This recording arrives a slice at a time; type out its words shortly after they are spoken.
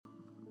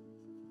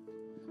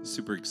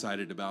Super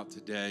excited about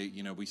today.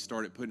 You know, we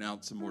started putting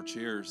out some more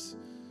chairs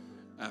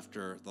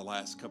after the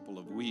last couple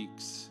of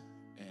weeks,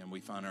 and we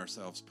find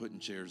ourselves putting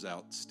chairs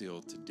out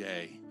still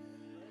today.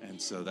 And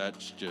so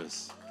that's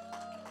just,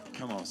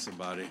 come on,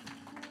 somebody.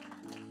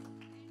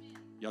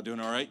 Y'all doing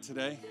all right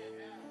today?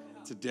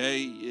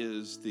 Today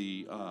is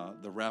the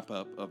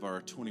wrap-up of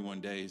our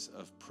 21 days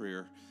of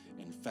prayer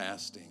and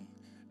fasting.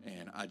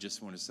 And I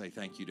just want to say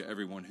thank you to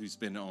everyone who's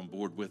been on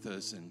board with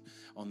us and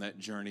on that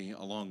journey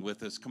along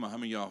with us. Come on, how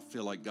many of y'all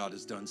feel like God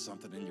has done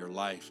something in your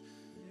life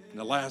in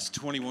the last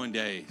 21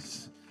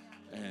 days?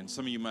 And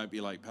some of you might be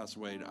like, Pastor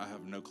Wade, I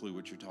have no clue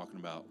what you're talking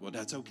about. Well,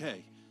 that's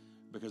okay,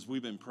 because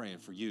we've been praying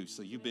for you.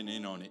 So you've been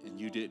in on it and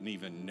you didn't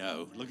even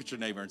know. Look at your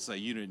neighbor and say,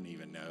 you didn't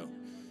even know.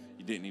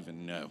 You didn't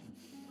even know.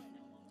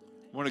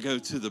 I want to go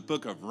to the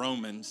book of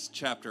Romans,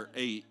 chapter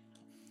 8.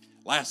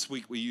 Last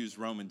week we used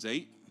Romans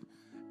 8.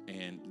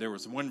 And there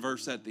was one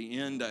verse at the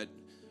end that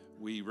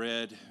we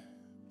read,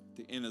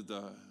 the end of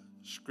the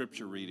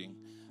scripture reading,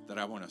 that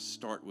I want to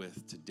start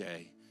with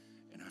today.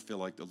 And I feel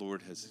like the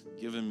Lord has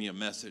given me a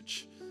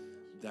message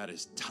that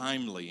is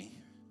timely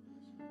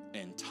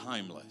and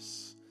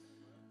timeless.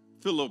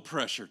 I feel a little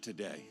pressure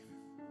today.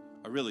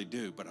 I really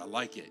do, but I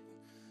like it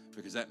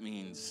because that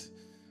means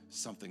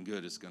something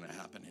good is going to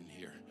happen in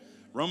here.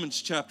 Romans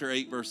chapter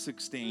 8, verse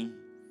 16.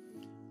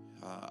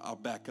 I'll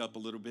back up a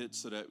little bit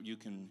so that you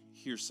can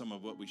hear some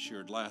of what we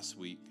shared last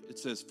week. It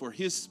says, for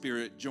his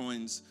spirit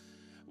joins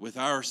with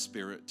our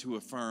spirit to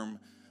affirm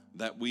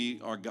that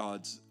we are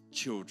God's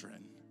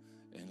children.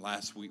 And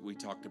last week we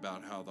talked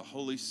about how the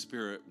Holy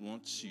Spirit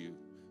wants you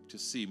to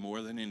see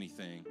more than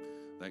anything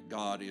that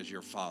God is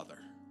your Father.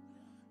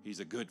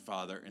 He's a good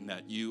Father, and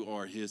that you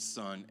are his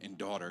son and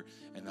daughter.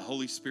 And the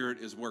Holy Spirit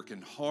is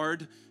working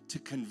hard to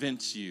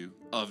convince you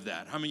of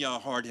that. How many of y'all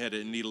are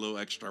hard-headed and need a little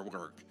extra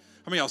work?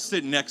 How many of y'all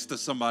sitting next to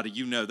somebody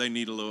you know they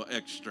need a little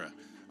extra?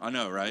 I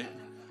know, right?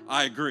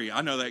 I agree.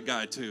 I know that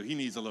guy too. He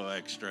needs a little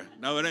extra.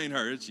 No, it ain't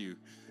her. It's you.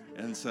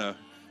 And so,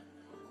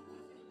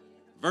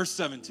 verse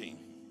 17.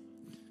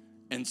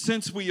 And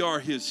since we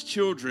are his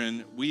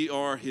children, we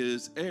are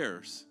his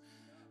heirs.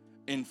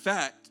 In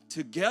fact,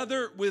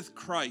 together with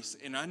Christ,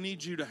 and I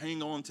need you to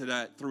hang on to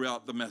that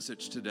throughout the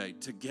message today,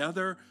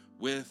 together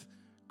with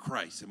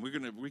Christ. And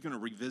we're gonna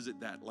revisit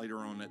that later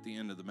on at the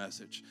end of the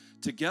message.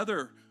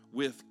 Together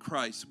with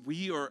Christ,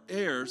 we are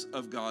heirs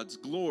of God's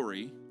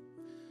glory.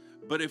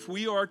 But if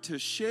we are to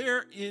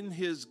share in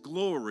his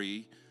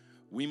glory,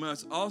 we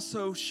must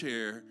also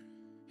share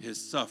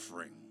his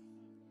suffering.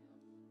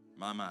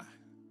 My.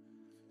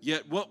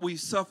 Yet what we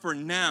suffer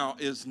now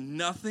is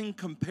nothing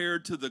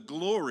compared to the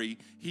glory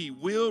he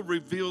will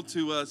reveal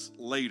to us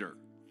later.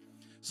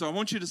 So I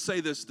want you to say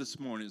this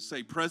morning.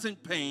 Say,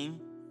 present pain,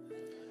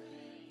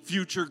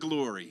 future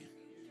glory.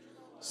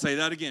 Say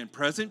that again.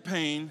 Present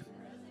pain,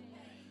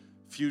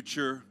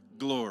 future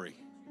glory.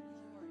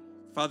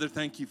 Father,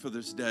 thank you for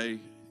this day.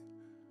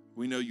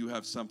 We know you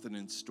have something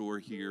in store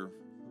here.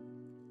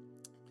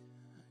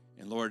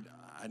 And Lord,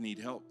 I need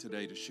help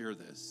today to share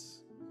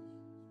this,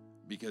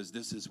 because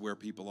this is where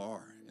people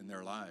are in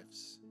their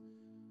lives.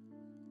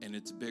 And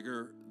it's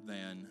bigger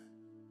than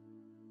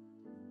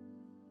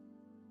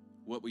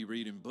what we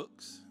read in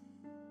books.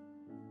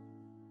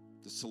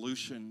 The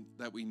solution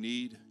that we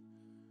need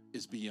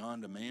is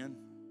beyond a man,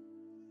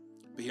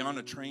 beyond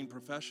a trained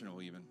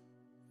professional even.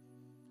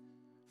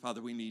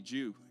 Father, we need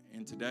you.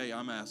 And today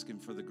I'm asking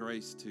for the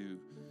grace to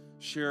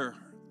share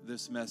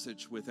this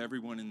message with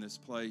everyone in this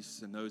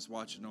place and those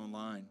watching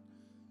online,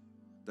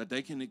 that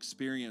they can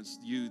experience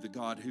you, the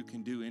God who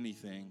can do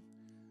anything.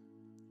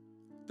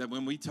 That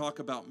when we talk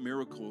about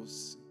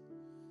miracles,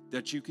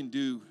 that you can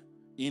do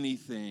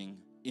anything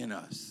in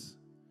us.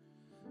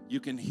 You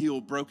can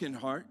heal broken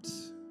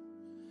hearts.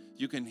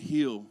 You can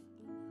heal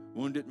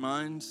wounded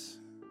minds.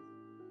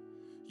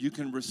 You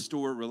can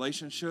restore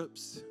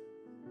relationships.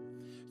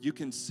 You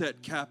can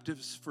set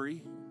captives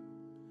free.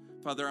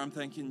 Father, I'm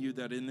thanking you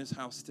that in this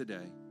house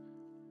today,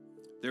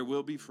 there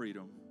will be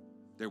freedom.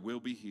 There will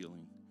be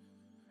healing.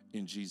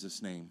 In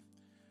Jesus' name,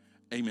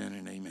 amen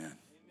and amen.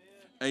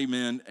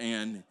 Amen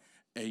and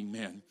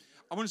amen.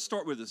 I want to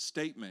start with a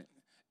statement,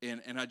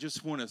 and I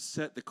just want to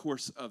set the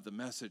course of the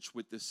message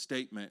with this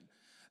statement,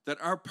 that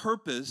our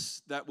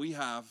purpose that we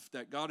have,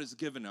 that God has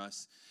given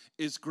us,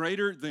 is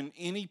greater than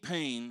any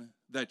pain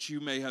that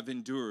you may have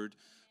endured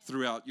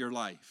throughout your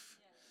life.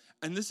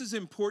 And this is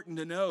important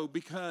to know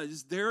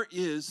because there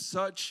is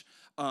such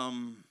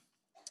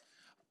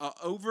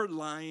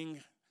overlying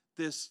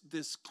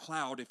this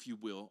cloud, if you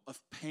will, of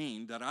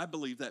pain that I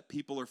believe that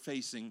people are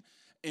facing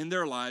in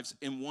their lives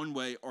in one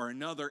way or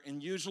another.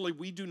 And usually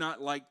we do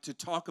not like to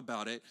talk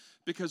about it,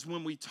 because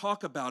when we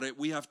talk about it,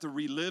 we have to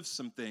relive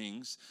some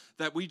things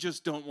that we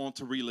just don't want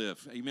to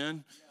relive.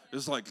 Amen?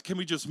 It's like, can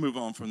we just move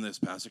on from this,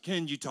 Pastor?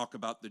 Can you talk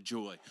about the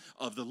joy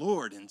of the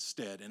Lord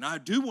instead? And I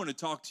do want to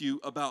talk to you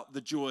about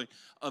the joy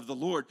of the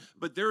Lord,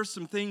 but there are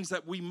some things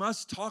that we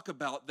must talk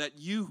about that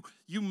you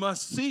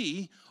must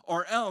see,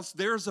 or else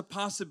there's a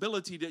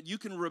possibility that you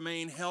can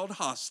remain held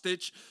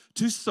hostage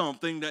to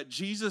something that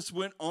Jesus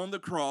went on the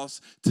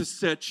cross to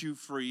set you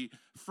free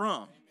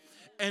from.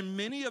 And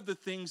many of the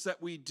things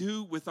that we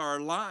do with our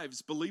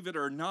lives, believe it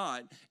or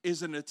not,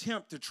 is an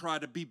attempt to try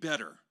to be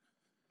better.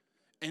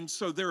 And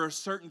so there are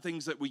certain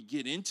things that we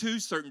get into,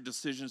 certain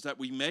decisions that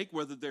we make,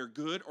 whether they're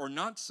good or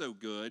not so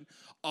good,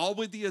 all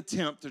with the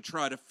attempt to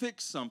try to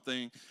fix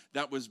something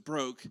that was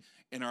broke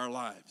in our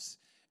lives.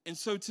 And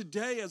so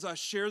today, as I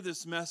share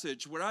this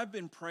message, what I've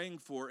been praying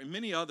for, and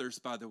many others,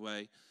 by the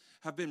way,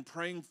 have been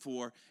praying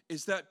for,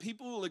 is that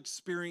people will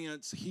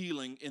experience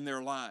healing in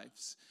their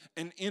lives,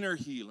 and inner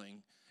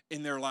healing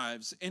in their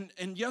lives. And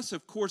yes,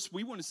 of course,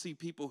 we want to see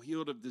people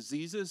healed of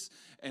diseases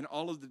and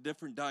all of the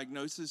different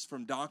diagnoses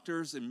from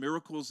doctors and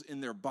miracles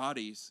in their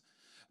bodies.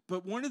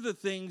 But one of the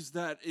things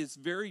that is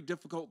very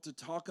difficult to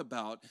talk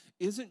about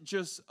isn't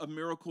just a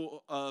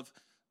miracle of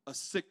a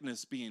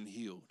sickness being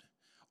healed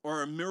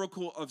or a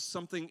miracle of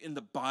something in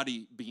the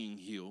body being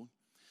healed,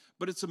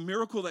 but it's a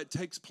miracle that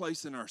takes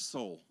place in our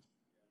soul.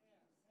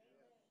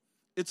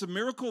 It's a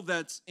miracle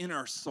that's in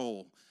our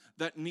soul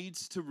that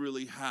needs to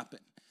really happen.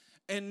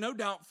 And no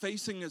doubt,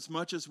 facing as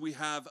much as we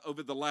have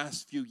over the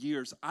last few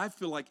years, I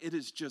feel like it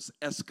has just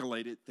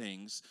escalated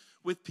things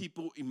with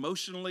people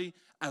emotionally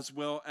as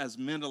well as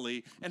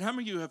mentally. And how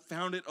many of you have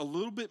found it a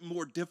little bit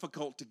more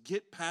difficult to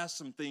get past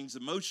some things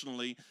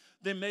emotionally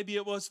than maybe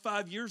it was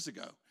 5 years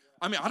ago?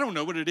 I mean, I don't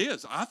know what it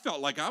is. I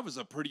felt like I was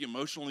a pretty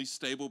emotionally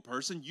stable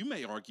person. You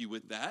may argue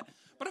with that,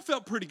 but I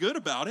felt pretty good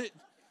about it.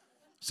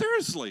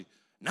 Seriously.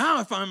 Now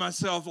I find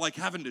myself like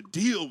having to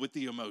deal with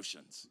the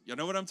emotions. You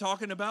know what I'm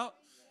talking about?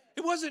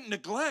 It wasn't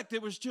neglect.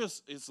 It was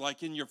just, it's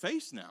like in your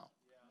face now.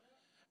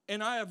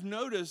 And I have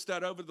noticed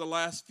that over the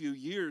last few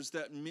years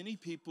that many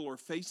people are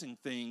facing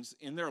things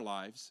in their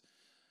lives.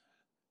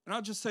 And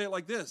I'll just say it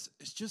like this.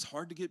 It's just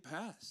hard to get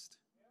past.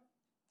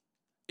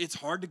 It's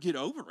hard to get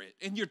over it.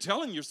 And you're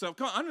telling yourself,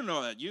 come on, I don't know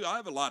about you. I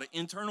have a lot of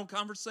internal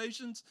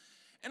conversations.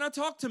 And I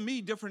talk to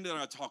me different than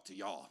I talk to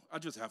y'all. I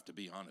just have to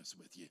be honest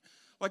with you.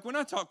 Like when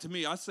I talk to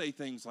me, I say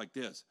things like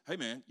this. Hey,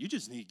 man, you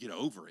just need to get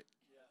over it.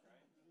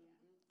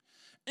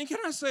 And can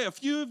I say, a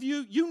few of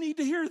you, you need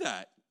to hear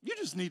that. You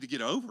just need to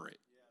get over it.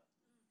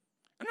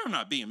 And I'm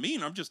not being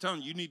mean. I'm just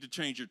telling you, you need to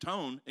change your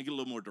tone and get a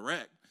little more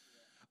direct.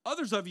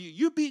 Others of you,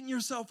 you're beating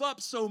yourself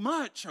up so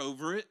much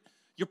over it.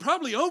 You're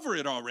probably over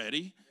it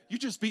already. You're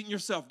just beating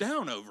yourself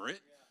down over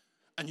it.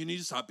 And you need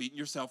to stop beating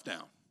yourself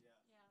down.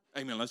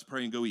 Amen. Let's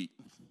pray and go eat.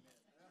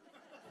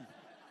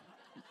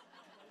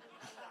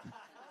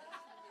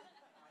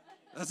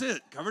 That's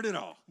it. Covered it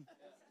all.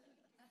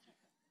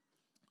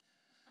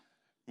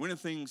 One of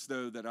the things,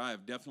 though, that I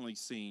have definitely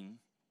seen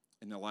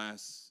in the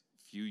last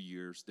few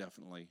years,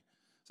 definitely,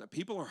 is that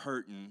people are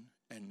hurting,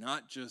 and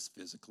not just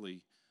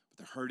physically, but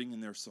they're hurting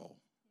in their soul.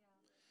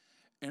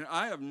 Yeah. And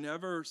I have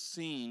never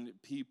seen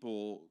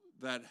people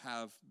that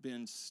have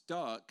been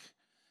stuck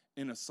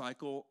in a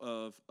cycle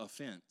of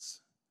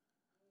offense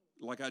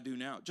like I do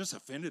now, just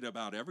offended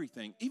about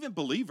everything. Even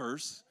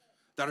believers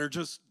that are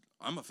just,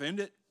 I'm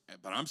offended,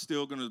 but I'm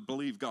still going to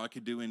believe God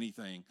could do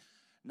anything.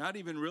 Not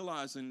even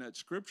realizing that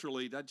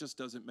scripturally that just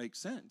doesn't make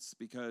sense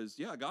because,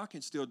 yeah, God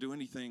can still do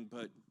anything,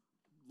 but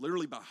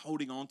literally by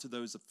holding on to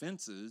those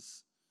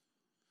offenses,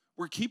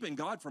 we're keeping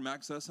God from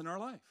accessing our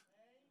life.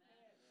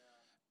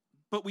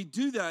 But we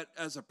do that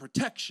as a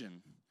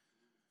protection.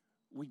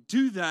 We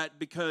do that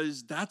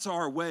because that's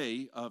our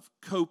way of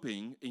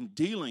coping and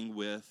dealing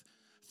with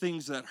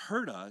things that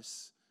hurt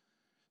us,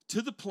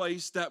 to the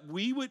place that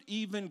we would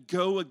even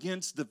go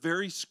against the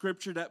very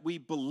scripture that we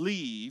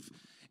believe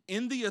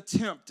in the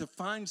attempt to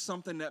find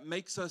something that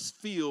makes us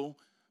feel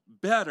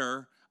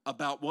better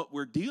about what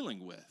we're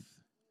dealing with.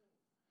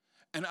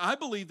 And I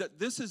believe that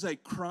this is a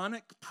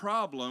chronic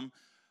problem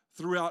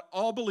throughout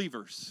all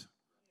believers,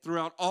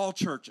 throughout all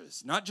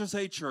churches, not just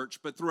a church,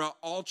 but throughout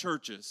all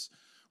churches,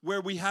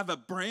 where we have a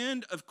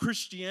brand of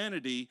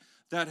Christianity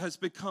that has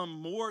become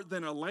more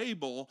than a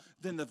label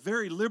than the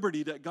very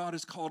liberty that God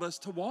has called us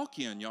to walk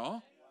in,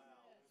 y'all.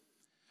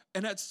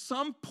 And at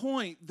some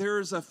point, there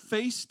is a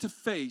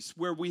face-to-face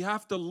where we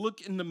have to look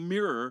in the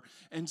mirror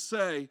and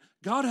say,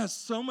 God has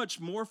so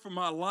much more for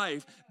my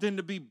life than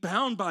to be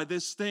bound by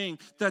this thing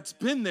that's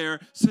been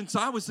there since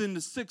I was in the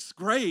 6th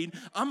grade.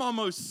 I'm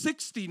almost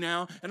 60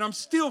 now, and I'm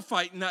still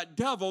fighting that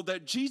devil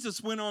that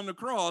Jesus went on the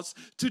cross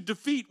to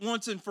defeat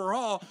once and for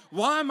all.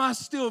 Why am I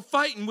still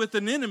fighting with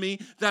an enemy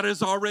that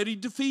is already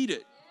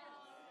defeated?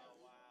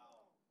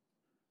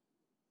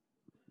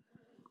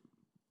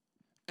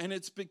 And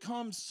it's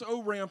become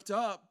so ramped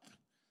up,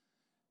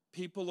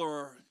 people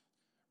are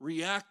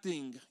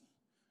reacting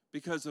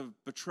because of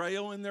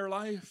betrayal in their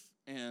life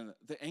and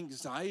the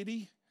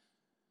anxiety.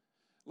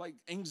 Like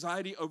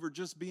anxiety over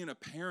just being a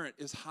parent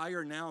is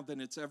higher now than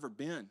it's ever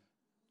been.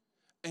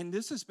 And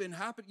this has been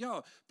happening.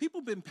 Y'all, people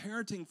have been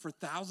parenting for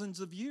thousands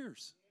of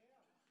years.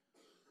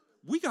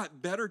 We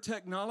got better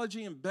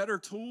technology and better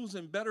tools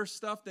and better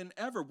stuff than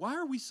ever. Why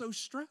are we so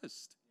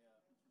stressed?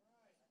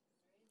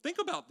 Think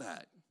about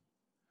that.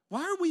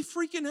 Why are we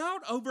freaking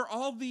out over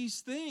all these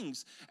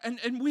things?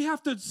 And we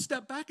have to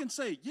step back and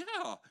say,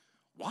 yeah,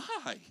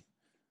 why?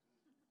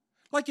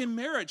 Like in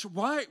marriage,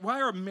 why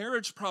are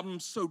marriage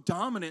problems so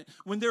dominant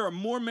when there are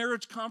more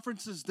marriage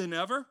conferences than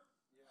ever?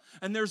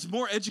 And there's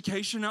more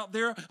education out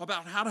there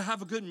about how to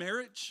have a good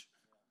marriage?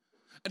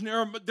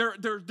 And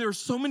there's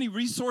so many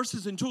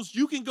resources and tools.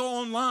 You can go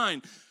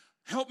online,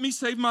 help me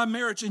save my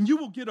marriage, and you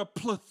will get a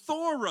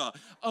plethora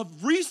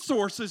of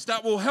resources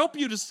that will help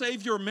you to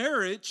save your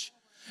marriage.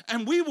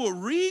 And we will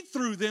read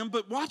through them,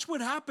 but watch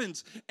what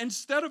happens.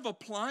 Instead of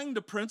applying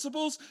the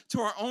principles to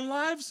our own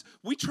lives,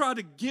 we try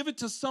to give it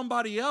to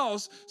somebody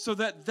else so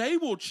that they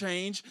will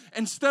change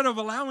instead of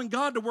allowing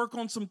God to work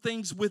on some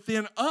things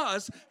within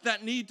us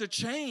that need to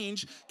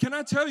change. Can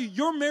I tell you,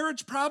 your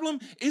marriage problem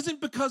isn't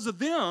because of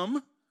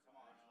them.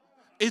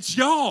 It's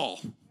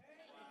y'all.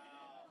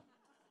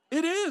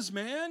 It is,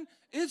 man.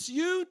 It's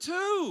you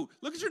too.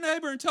 Look at your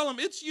neighbor and tell him,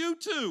 it's you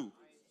too.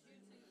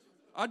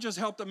 I just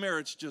helped a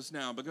marriage just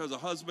now because a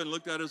husband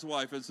looked at his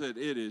wife and said,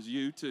 it is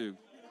you too.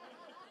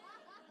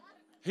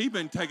 He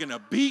been taking a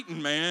beating,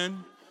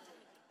 man.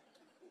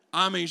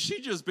 I mean,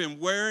 she just been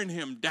wearing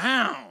him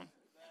down.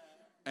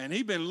 And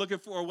he been looking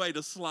for a way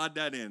to slide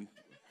that in.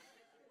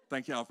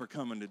 Thank y'all for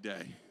coming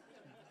today.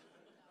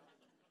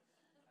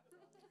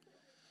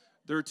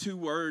 There are two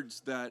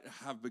words that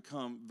have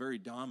become very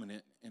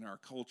dominant in our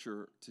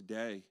culture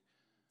today.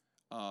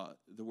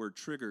 The word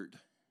triggered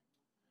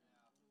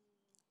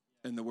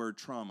and the word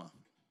trauma.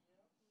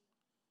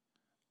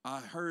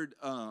 I heard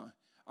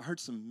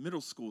some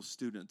middle school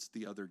students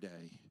the other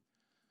day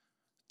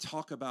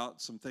talk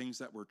about some things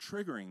that were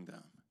triggering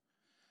them.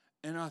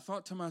 And I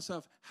thought to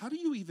myself, how do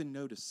you even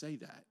know to say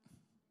that?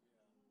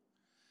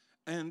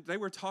 And they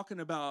were talking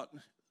about,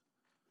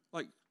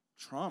 like,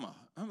 trauma.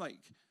 I'm like,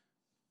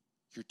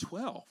 you're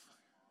 12.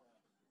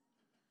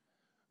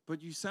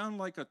 But you sound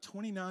like a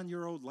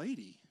 29-year-old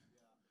lady.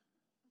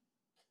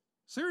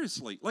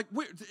 Seriously, like,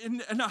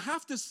 and I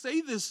have to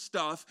say this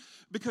stuff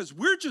because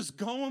we're just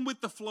going with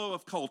the flow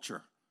of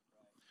culture.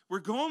 We're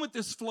going with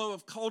this flow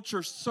of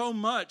culture so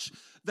much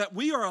that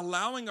we are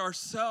allowing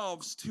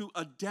ourselves to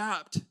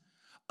adapt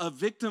a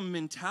victim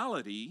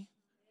mentality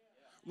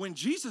when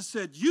Jesus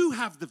said, you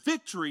have the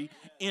victory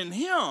in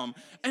him.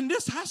 And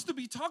this has to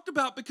be talked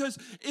about because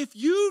if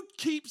you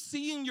keep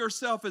seeing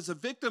yourself as a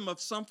victim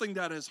of something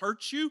that has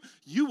hurt you,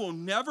 you will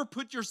never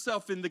put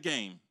yourself in the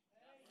game.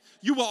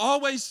 You will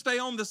always stay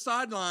on the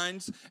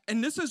sidelines,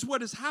 and this is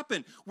what has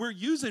happened. We're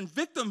using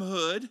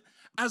victimhood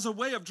as a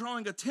way of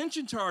drawing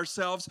attention to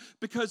ourselves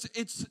because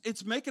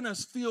it's making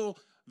us feel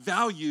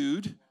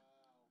valued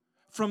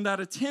from that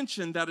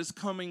attention that is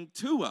coming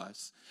to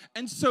us.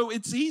 And so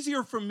it's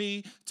easier for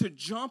me to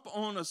jump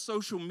on a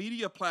social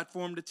media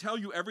platform to tell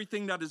you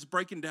everything that is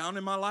breaking down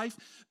in my life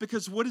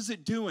because what is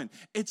it doing?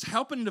 It's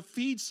helping to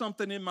feed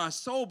something in my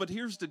soul, but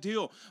here's the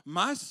deal.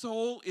 My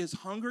soul is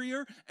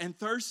hungrier and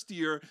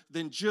thirstier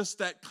than just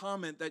that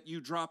comment that you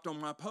dropped on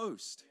my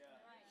post.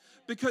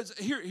 Because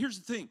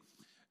here's the thing.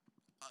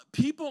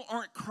 People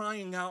aren't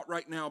crying out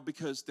right now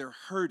because they're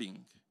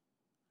hurting.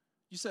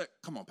 You said,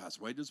 come on,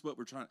 Pastor Wade, this is what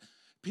we're trying to...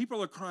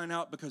 People are crying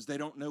out because they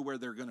don't know where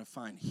they're going to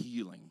find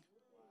healing.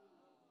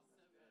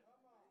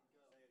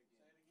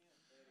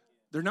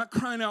 They're not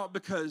crying out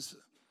because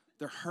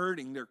they're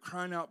hurting. They're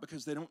crying out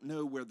because they don't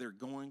know where they're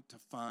going to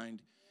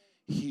find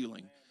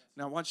healing.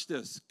 Now watch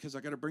this, because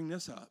I got to bring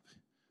this up.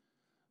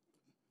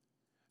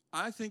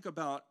 I think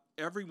about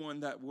everyone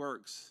that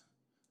works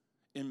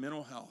in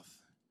mental health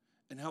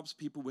and helps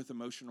people with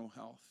emotional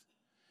health.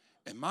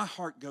 And my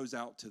heart goes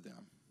out to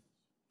them.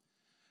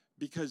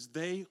 Because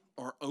they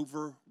are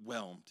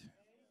overwhelmed.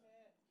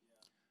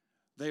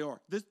 They are.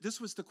 This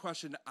was the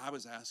question I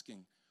was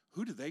asking.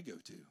 Who do they go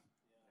to?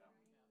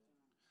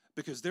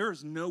 Because there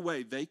is no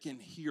way they can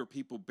hear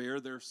people bare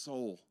their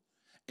soul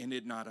and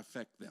it not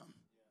affect them.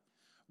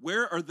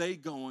 Where are they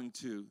going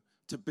to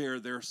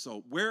bare their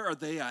soul? Where are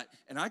they at?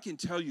 And I can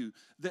tell you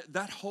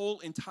that whole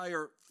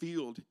entire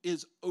field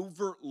is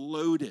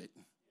overloaded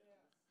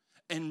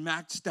and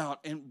maxed out.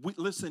 And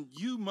listen,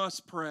 you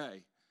must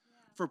pray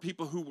for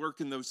people who work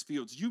in those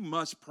fields. You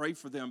must pray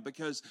for them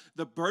because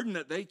the burden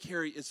that they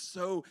carry is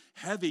so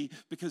heavy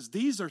because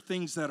these are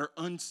things that are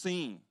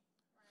unseen.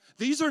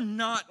 These are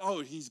not,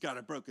 oh, he's got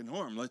a broken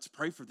arm, let's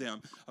pray for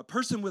them. A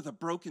person with a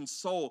broken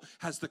soul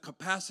has the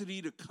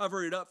capacity to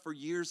cover it up for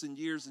years and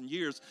years and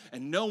years,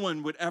 and no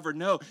one would ever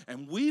know.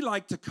 And we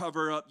like to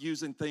cover up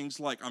using things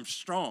like, I'm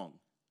strong.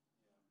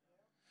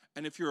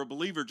 And if you're a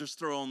believer, just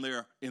throw on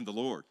there, in the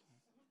Lord.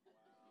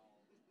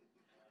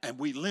 And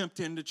we limped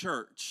into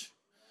church,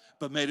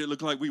 but made it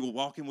look like we were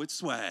walking with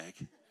swag.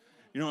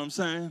 You know what I'm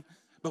saying?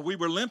 But we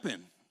were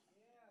limping.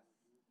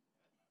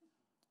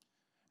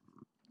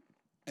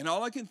 And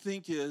all I can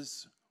think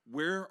is,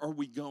 where are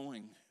we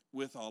going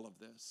with all of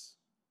this?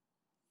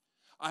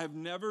 I have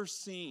never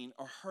seen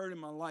or heard in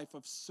my life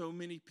of so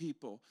many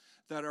people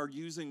that are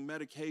using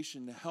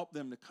medication to help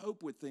them to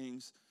cope with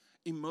things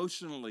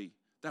emotionally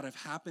that have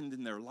happened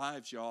in their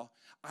lives, y'all.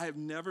 I have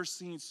never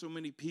seen so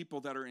many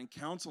people that are in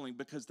counseling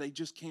because they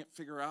just can't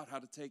figure out how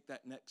to take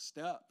that next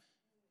step.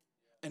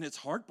 And it's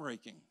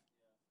heartbreaking.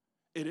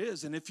 It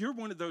is. And if you're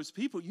one of those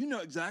people, you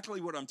know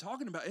exactly what I'm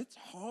talking about. It's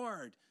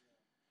hard.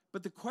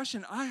 But the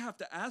question I have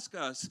to ask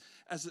us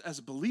as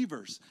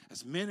believers,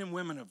 as men and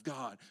women of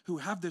God who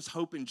have this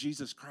hope in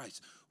Jesus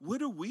Christ,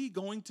 what are we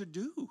going to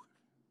do?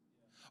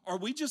 Are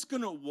we just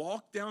going to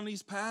walk down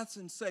these paths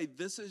and say,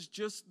 this is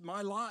just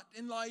my lot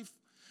in life?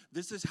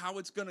 This is how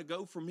it's going to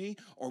go for me?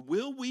 Or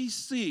will we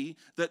see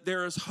that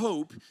there is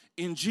hope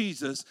in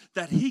Jesus,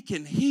 that he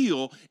can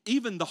heal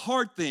even the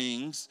hard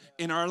things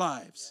in our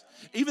lives?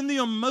 Even the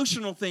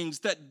emotional things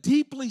that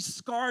deeply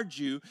scarred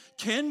you.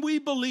 Can we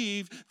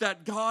believe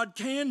that God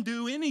can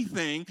do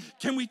anything?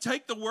 Can we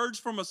take the words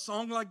from a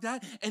song like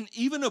that and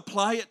even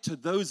apply it to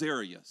those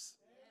areas?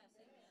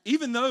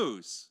 Even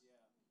those.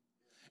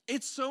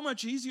 It's so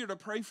much easier to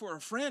pray for a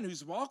friend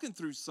who's walking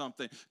through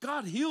something.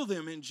 God, heal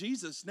them in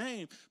Jesus'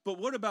 name. But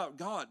what about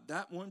God?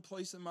 That one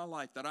place in my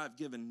life that I've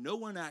given no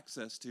one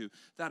access to,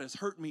 that has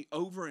hurt me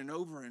over and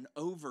over and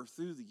over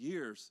through the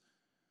years.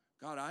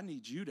 God, I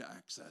need you to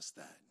access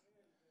that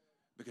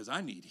because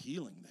I need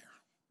healing there.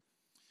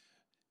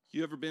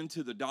 You ever been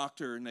to the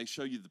doctor and they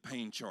show you the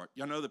pain chart?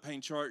 Y'all know the pain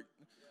chart?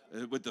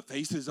 With the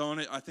faces on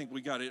it. I think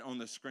we got it on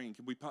the screen.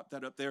 Can we pop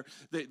that up there?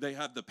 They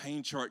have the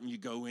pain chart, and you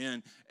go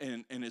in,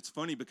 and it's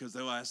funny because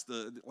they'll ask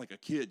like a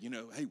kid,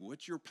 hey,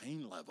 what's your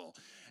pain level?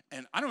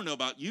 And I don't know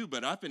about you,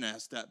 but I've been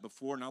asked that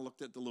before, and I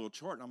looked at the little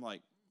chart, and I'm like,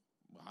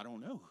 well, I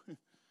don't know.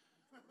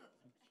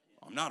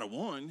 I'm not a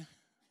 1.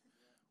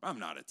 I'm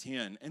not a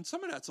 10. And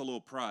some of that's a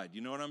little pride.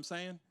 You know what I'm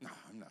saying? No,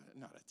 I'm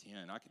not a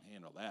 10. I can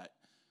handle that.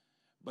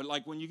 But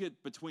like when you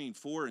get between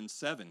 4 and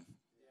 7,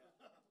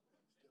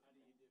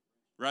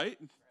 right?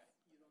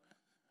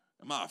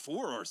 Am I a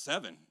 4 or a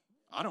 7?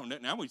 I don't know.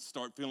 Now we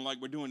start feeling like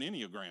we're doing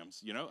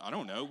Enneagrams, I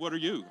don't know. What are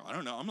you? I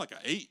don't know. I'm like an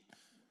 8.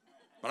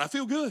 But I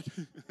feel good.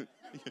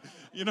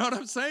 You know what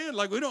I'm saying?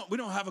 Like we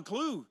don't have a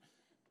clue.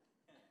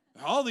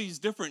 All these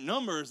different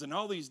numbers and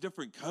all these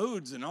different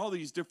codes and all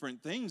these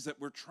different things that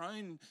we're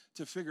trying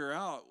to figure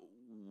out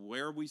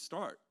where we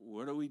start.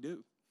 What do we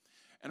do?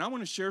 And I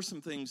want to share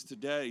some things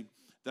today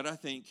that I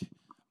think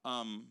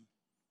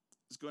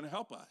is going to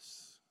help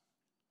us.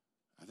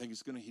 I think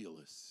it's going to heal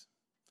us.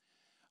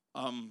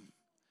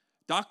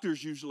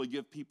 Doctors usually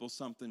give people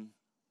something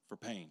for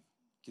pain.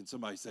 Can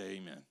somebody say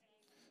amen?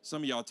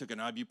 Some of y'all took an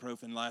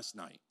ibuprofen last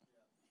night.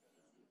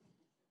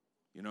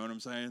 You know what I'm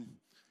saying?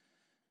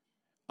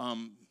 A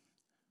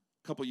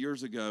couple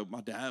years ago, my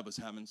dad was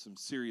having some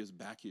serious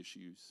back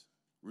issues,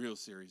 real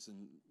serious.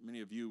 And many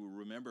of you will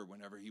remember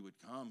whenever he would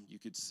come, you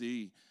could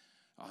see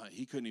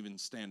he couldn't even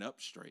stand up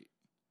straight.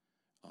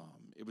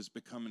 It was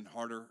becoming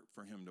harder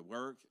for him to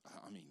work.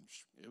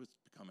 It was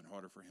becoming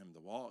harder for him to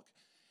walk.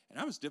 And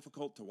that was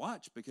difficult to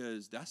watch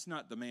because that's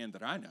not the man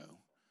that I know.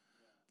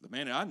 The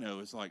man that I know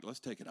is like,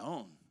 let's take it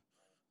on.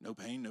 No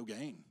pain, no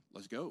gain.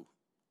 Let's go.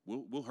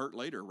 We'll hurt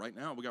later. Right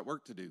now, we got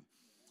work to do.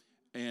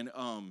 And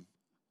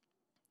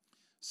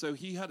so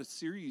he had a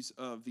series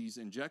of these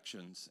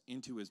injections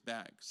into his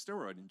back,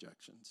 steroid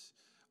injections,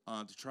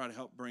 to try to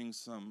help bring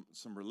some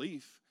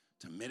relief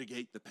to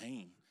mitigate the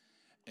pain.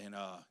 And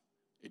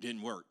it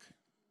didn't work.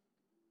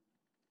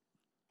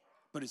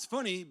 But it's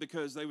funny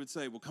because they would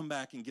say, well, come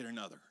back and get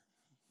another.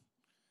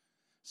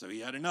 So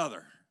he had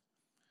another.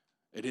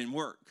 It didn't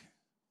work.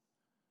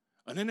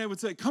 And then they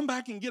would say, come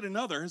back and get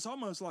another. It's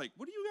almost like,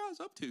 what are you guys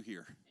up to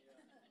here?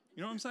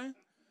 You know what I'm saying?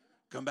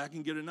 Come back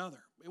and get another.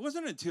 It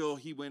wasn't until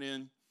he went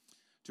in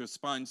to a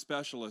spine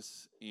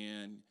specialist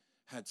and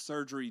had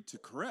surgery to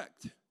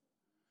correct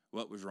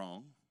what was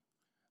wrong.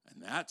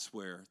 And that's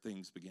where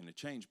things begin to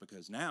change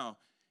because now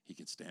he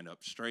can stand up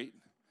straight.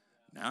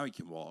 Now he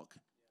can walk.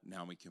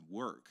 Now he can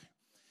work.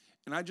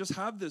 And I just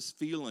have this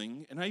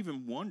feeling, and I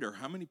even wonder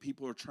how many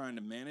people are trying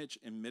to manage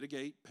and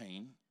mitigate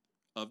pain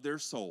of their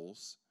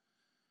souls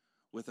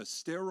with a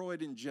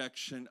steroid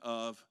injection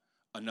of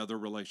another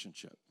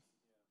relationship,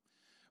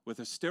 with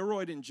a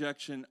steroid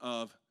injection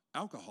of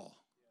alcohol,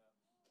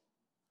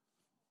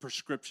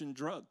 prescription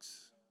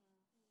drugs.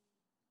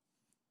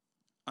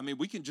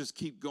 We can just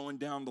keep going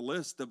down the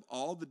list of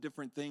all the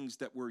different things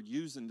that we're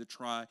using to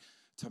try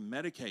to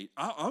medicate.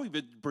 I'll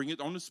even bring it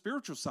on the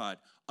spiritual side.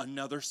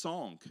 Another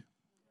song.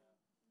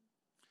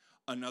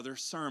 Another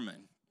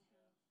sermon.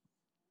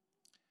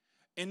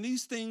 And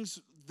these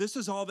things, this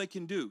is all they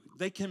can do.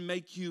 They can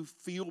make you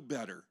feel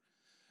better.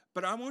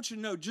 But I want you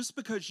to know, just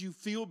because you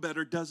feel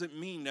better doesn't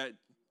mean that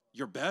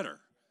you're better.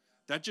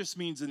 That just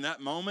means in that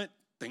moment,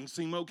 things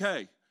seem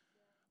okay.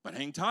 But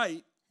hang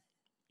tight,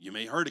 you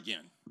may hurt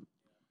again.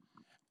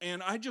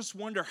 And I just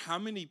wonder how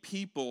many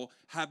people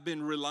have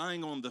been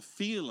relying on the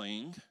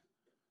feeling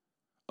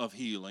of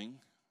healing,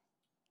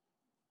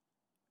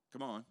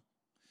 come on,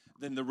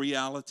 than the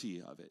reality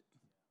of it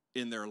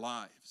in their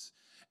lives.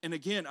 And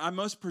again, I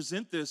must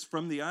present this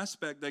from the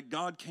aspect that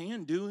God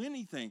can do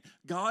anything.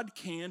 God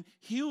can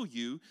heal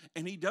you,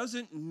 and he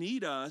doesn't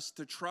need us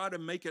to try to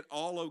make it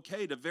all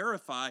okay to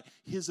verify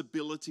his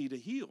ability to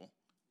heal.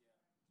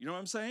 You know what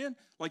I'm saying?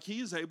 Like, he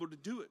is able to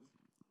do it.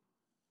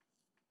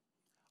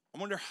 I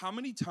wonder how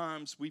many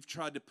times we've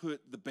tried to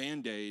put the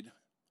Band-Aid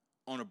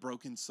on a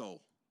broken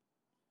soul.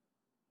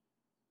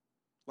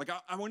 Like,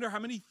 I wonder how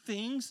many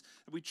things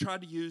we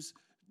tried to use.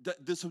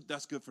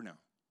 That's good for now.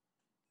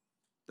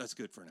 That's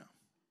good for now.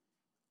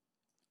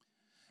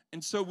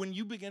 And so when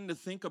you begin to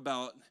think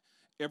about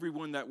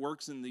everyone that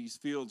works in these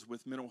fields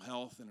with mental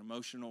health and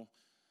emotional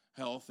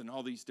health and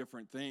all these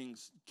different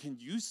things, can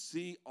you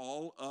see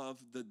all of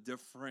the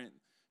different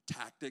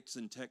tactics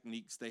and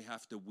techniques they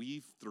have to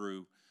weave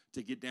through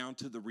to get down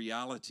to the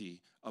reality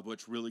of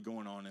what's really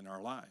going on in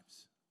our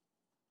lives?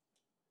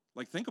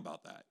 Like, think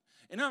about that.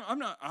 And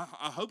I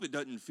hope it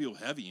doesn't feel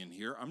heavy in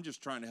here. I'm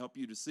just trying to help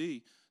you to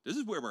see this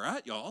is where we're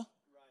at, y'all.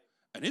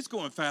 And it's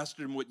going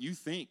faster than what you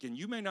think. And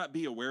you may not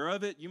be aware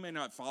of it. You may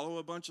not follow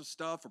a bunch of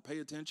stuff or pay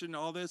attention to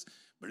all this,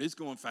 but it's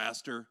going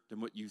faster than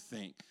what you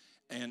think.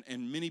 And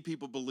many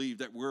people believe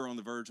that we're on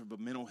the verge of a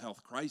mental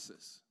health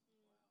crisis.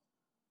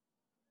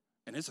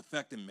 And it's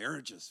affecting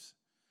marriages.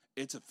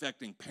 It's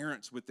affecting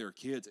parents with their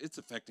kids. It's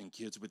affecting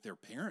kids with their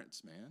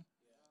parents, man.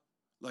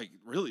 Like,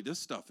 really, this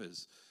stuff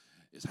is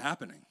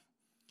happening.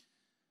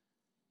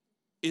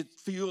 It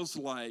feels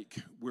like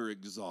we're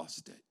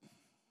exhausted.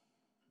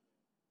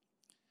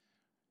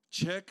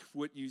 Check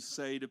what you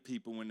say to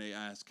people when they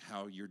ask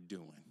how you're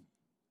doing.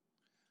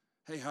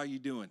 Hey, how you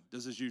doing?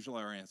 This is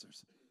usually our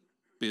answers.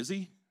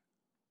 Busy?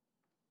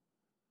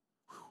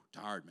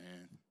 Whew, tired,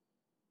 man.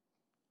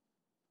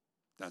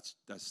 That's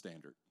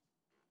standard.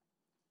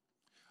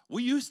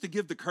 We used to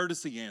give the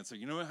courtesy answer.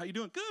 You know, how you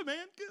doing? Good,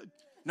 man, good.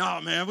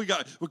 No, man,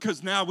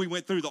 because now we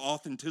went through the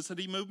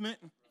authenticity movement.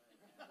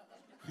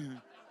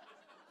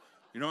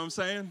 You know what I'm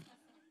saying?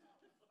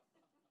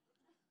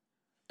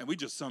 And we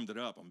just summed it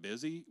up. I'm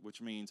busy,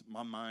 which means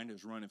my mind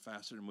is running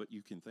faster than what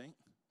you can think.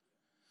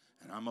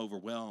 And I'm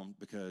overwhelmed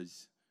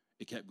because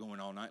it kept going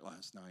all night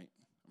last night.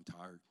 I'm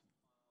tired.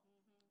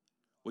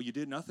 Well, you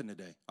did nothing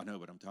today. I know,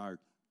 but I'm tired.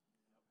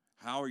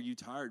 How are you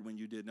tired when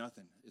you did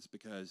nothing? It's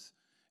because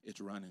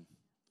it's running.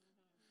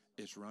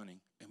 It's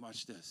running. And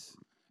watch this.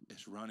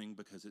 It's running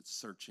because it's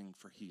searching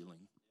for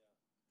healing.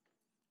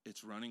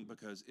 It's running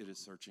because it is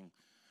searching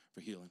for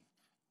healing.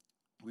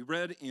 We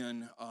read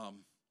in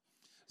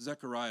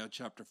Zechariah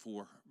chapter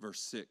 4, verse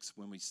 6,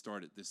 when we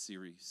started this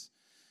series.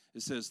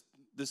 It says,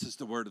 "This is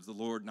the word of the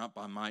Lord, not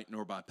by might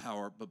nor by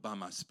power, but by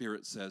my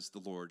spirit, says the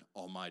Lord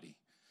Almighty."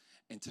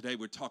 And today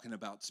we're talking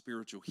about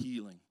spiritual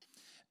healing.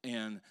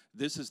 And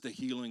this is the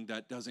healing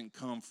that doesn't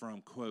come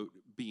from, quote,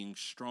 being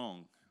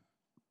strong.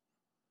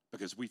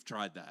 Because we've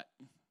tried that.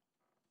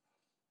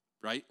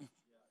 Right?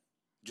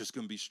 Just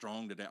going to be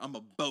strong today. I'm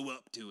going to bow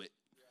up to it.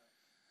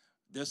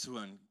 This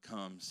one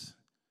comes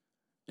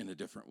in a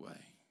different way.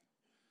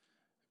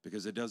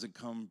 Because it doesn't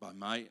come by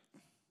might.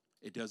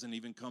 It doesn't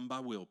even come by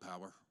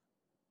willpower.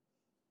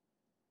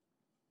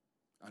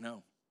 I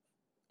know.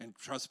 And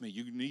trust me,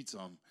 you need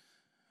some.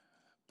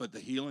 But the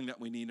healing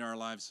that we need in our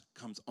lives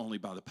comes only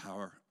by the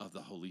power of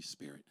the Holy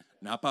Spirit.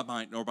 Not by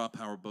might nor by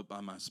power, but by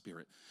my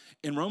Spirit.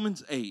 In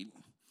Romans 8,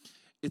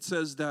 it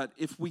says that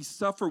if we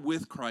suffer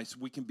with Christ,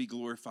 we can be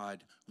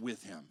glorified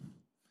with him.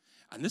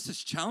 And this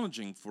is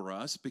challenging for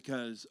us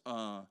because,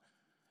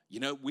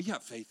 we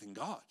have faith in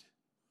God.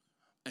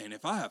 And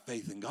if I have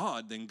faith in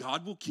God, then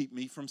God will keep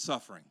me from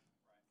suffering.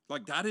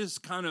 Like, that is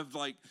kind of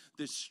like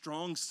this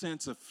strong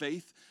sense of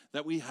faith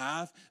that we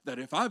have, that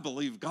if I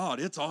believe God,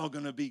 it's all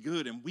going to be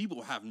good and we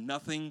will have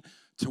nothing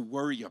to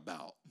worry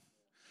about.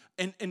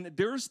 And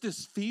there's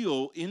this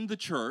feel in the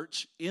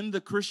church, in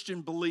the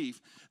Christian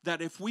belief,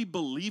 that if we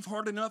believe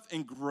hard enough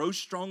and grow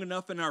strong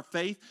enough in our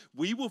faith,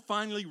 we will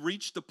finally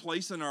reach the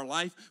place in our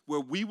life where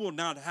we will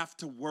not have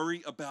to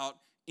worry about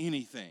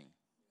anything.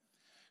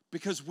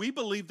 Because we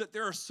believe that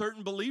there are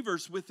certain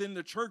believers within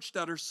the church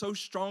that are so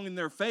strong in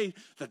their faith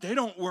that they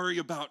don't worry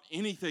about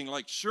anything.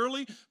 Like,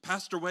 surely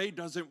Pastor Wade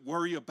doesn't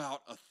worry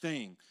about a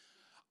thing.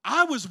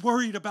 I was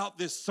worried about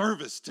this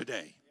service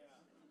today.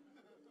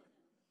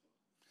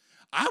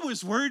 I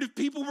was worried if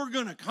people were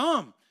going to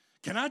come.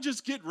 Can I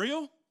just get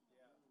real?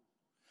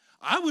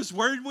 I was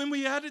worried when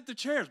we added the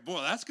chairs.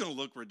 Boy, that's going to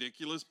look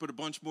ridiculous. Put a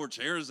bunch more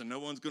chairs and no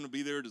one's going to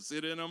be there to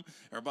sit in them.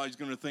 Everybody's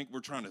going to think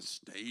we're trying to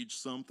stage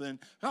something.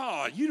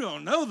 Oh, you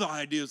don't know the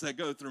ideas that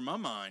go through my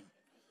mind.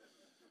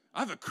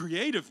 I have a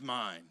creative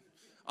mind.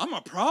 I'm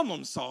a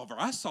problem solver.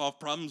 I solve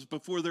problems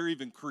before they're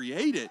even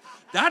created.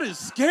 That is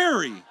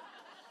scary.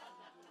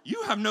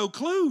 You have no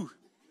clue.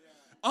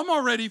 I'm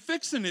already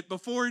fixing it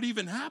before it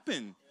even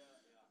happened.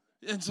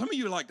 And some of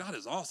you are like, that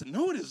is awesome.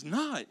 No, it is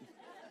not.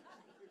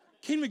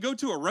 Can't even go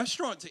to a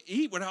restaurant to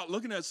eat without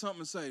looking at something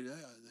and say, yeah,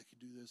 they could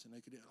do this and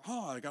they could do that.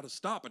 Oh, I got to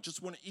stop. I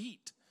just want to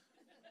eat.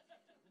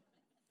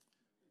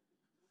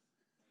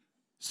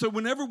 So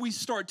whenever we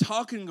start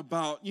talking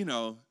about,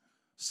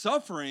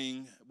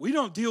 Suffering, we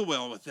don't deal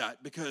well with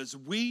that because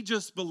we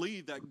just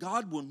believe that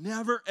God will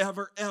never,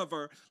 ever,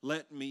 ever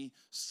let me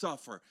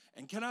suffer.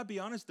 And can I be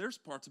honest? There's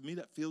parts of me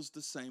that feels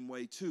the same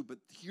way too. But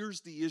here's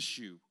the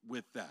issue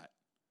with that.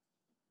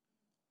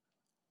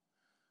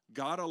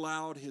 God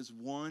allowed his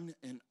one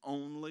and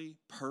only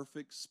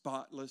perfect,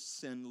 spotless,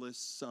 sinless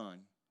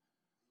Son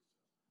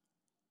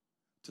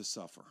to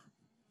suffer.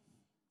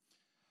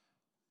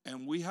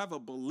 And we have a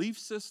belief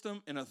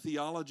system and a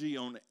theology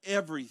on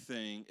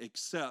everything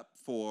except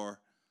for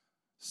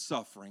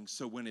suffering.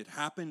 So when it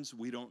happens,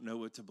 we don't know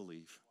what to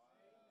believe.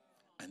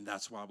 And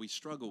that's why we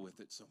struggle with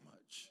it so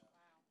much.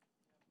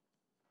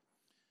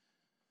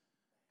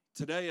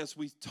 Today, as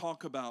we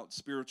talk about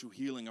spiritual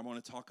healing, I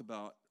want to talk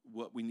about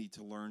what we need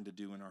to learn to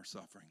do in our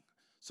suffering.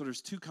 So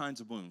there's two kinds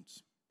of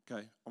wounds,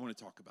 okay, I want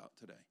to talk about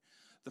today.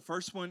 The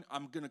first one,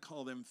 I'm going to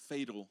call them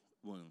fatal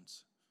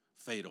wounds.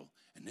 Fatal.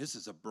 And this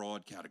is a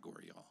broad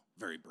category, y'all.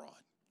 Very broad.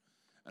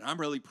 And I'm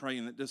really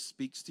praying that this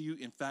speaks to you.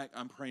 In fact,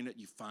 I'm praying that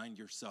you find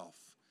yourself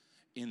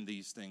in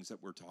these things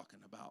that we're talking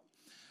about.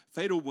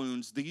 Fatal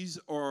wounds, these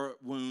are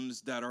wounds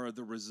that are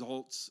the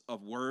results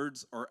of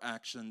words or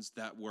actions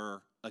that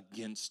were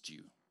against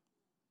you.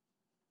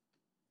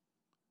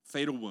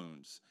 Fatal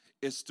wounds.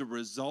 It's the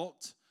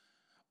result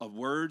of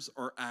words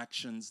or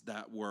actions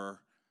that were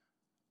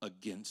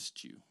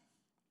against you.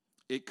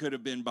 It could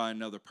have been by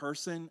another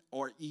person,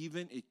 or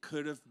even it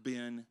could have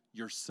been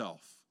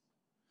yourself.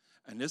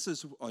 And this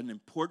is an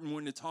important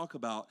one to talk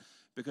about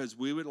because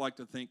we would like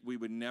to think we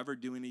would never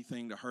do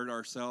anything to hurt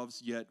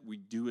ourselves, yet we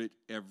do it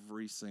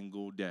every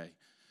single day.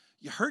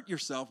 You hurt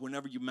yourself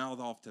whenever you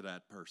mouth off to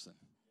that person.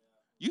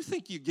 You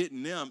think you're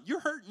getting them, you're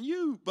hurting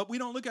you, but we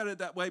don't look at it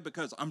that way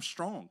because I'm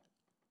strong.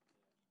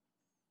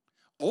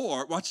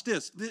 Or, watch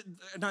this,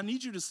 and I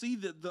need you to see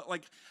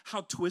like how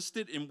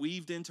twisted and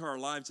weaved into our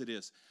lives it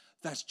is.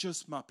 That's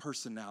just my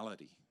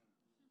personality.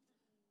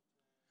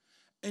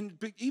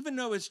 And even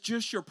though it's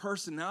just your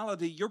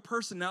personality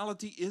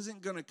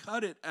isn't going to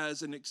cut it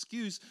as an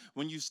excuse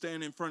when you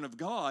stand in front of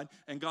God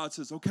and God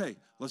says, okay,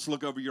 let's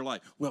look over your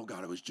life. Well,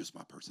 God, it was just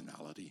my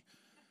personality.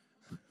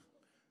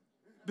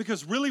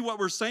 Because really what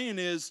we're saying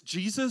is,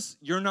 Jesus,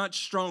 you're not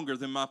stronger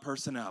than my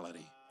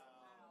personality.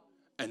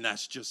 And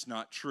that's just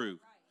not true.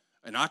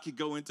 And I could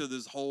go into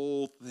this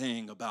whole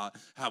thing about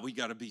how we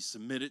got to be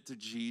submitted to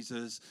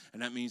Jesus,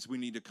 and that means we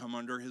need to come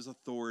under his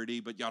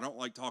authority, but y'all don't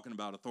like talking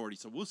about authority,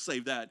 so we'll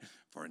save that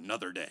for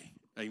another day.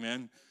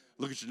 Amen?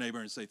 Look at your neighbor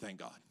and say, thank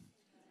God.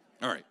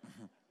 All right.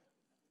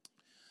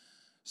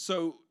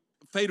 So,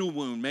 fatal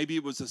wound. Maybe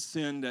it was a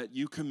sin that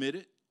you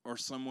committed, or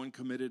someone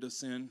committed a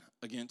sin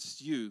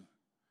against you.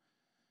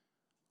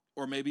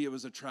 Or maybe it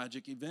was a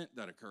tragic event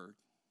that occurred.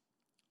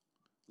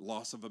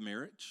 Loss of a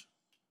marriage,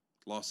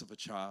 loss of a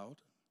child,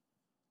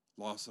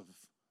 loss of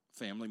a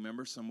family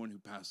member, someone who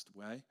passed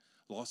away,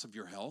 loss of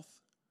your health.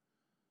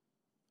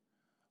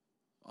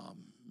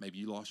 Maybe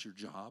you lost your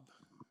job.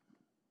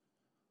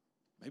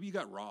 Maybe you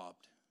got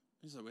robbed.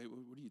 You say, wait,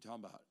 what are you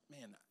talking about?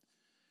 Man,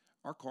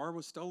 our car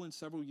was stolen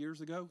several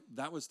years ago.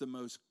 That was the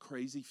most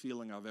crazy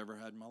feeling I've ever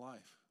had in my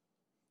life.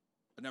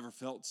 I never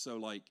felt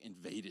so,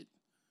 invaded.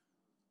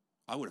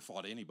 I would have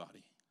fought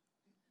anybody.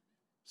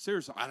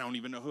 Seriously, I don't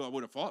even know who I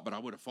would have fought, but I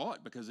would have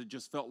fought because it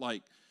just felt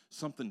like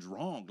something's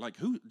wrong. Like,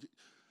 who?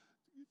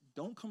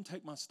 Don't come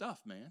take my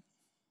stuff, man.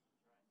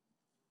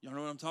 You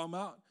know what I'm talking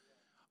about?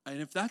 And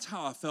if that's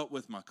how I felt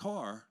with my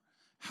car,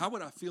 how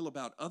would I feel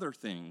about other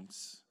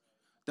things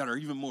that are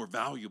even more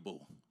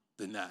valuable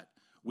than that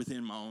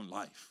within my own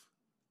life?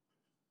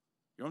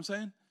 You know what I'm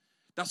saying?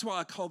 That's why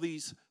I call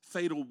these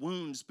fatal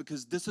wounds,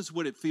 because this is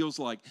what it feels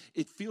like.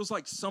 It feels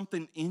like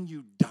something in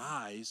you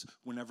dies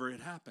whenever it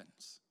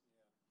happens.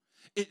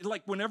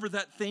 Like whenever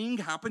that thing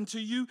happened to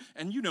you,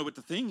 and you know what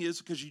the thing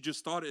is because you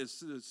just thought it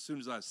as soon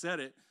as I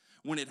said it.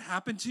 When it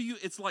happened to you,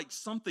 it's like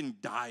something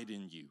died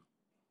in you.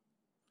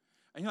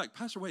 And you're like,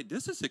 Pastor Wade,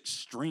 this is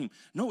extreme.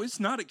 No, it's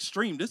not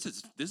extreme. This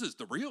is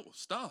the real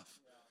stuff.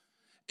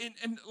 Yeah.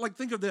 And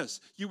think of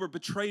this. You were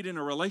betrayed in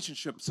a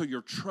relationship, so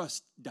your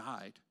trust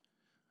died.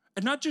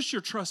 And not just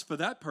your trust for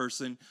that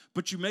person,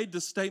 but you made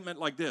the statement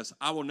like this: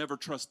 I will never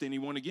trust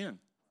anyone again.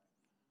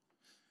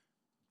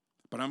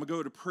 But I'm going to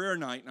go to prayer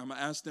night, and I'm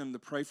going to ask them to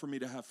pray for me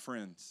to have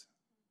friends,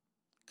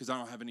 because I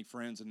don't have any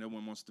friends, and no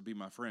one wants to be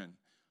my friend.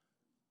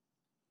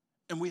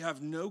 And we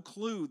have no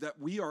clue that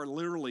we are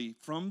literally,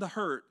 from the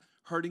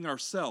hurting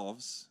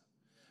ourselves,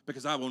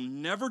 because I will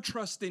never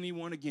trust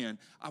anyone again.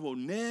 I will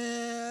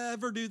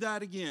never do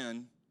that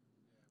again,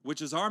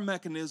 which is our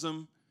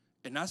mechanism,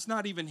 and that's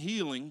not even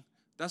healing.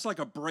 That's like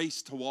a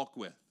brace to walk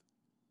with.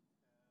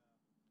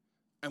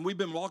 And we've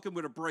been walking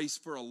with a brace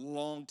for a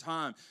long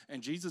time.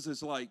 And Jesus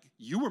is like,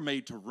 you were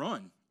made to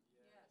run.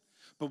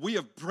 But we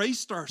have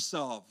braced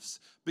ourselves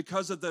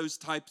because of those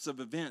types of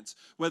events.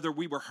 Whether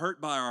we were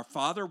hurt by our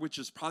father, which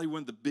is probably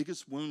one of the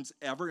biggest wounds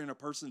ever in a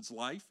person's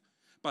life,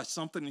 by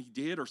something he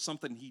did or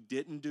something he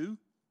didn't do.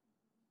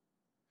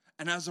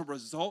 And as a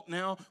result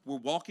now, we're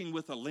walking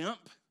with a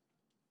limp.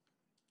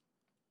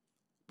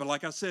 But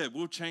like I said,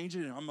 we'll change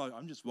it. And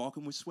I'm just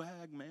walking with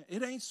swag, man.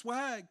 It ain't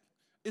swag.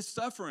 is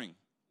suffering.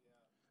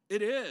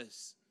 It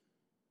is.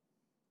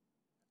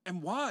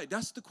 And why?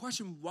 That's the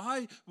question.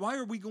 Why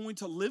are we going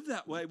to live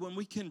that way when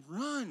we can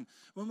run,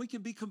 when we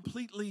can be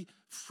completely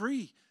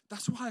free?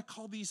 That's why I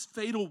call these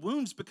fatal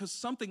wounds, because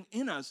something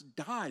in us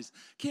dies.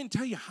 Can't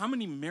tell you how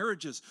many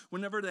marriages,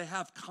 whenever they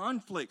have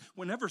conflict,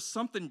 whenever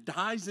something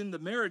dies in the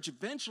marriage,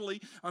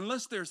 eventually,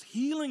 unless there's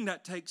healing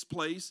that takes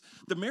place,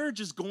 the marriage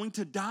is going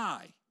to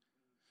die.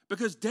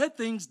 Because dead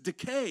things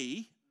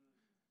decay.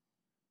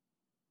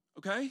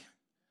 Okay?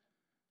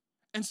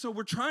 And so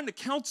we're trying to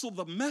counsel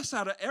the mess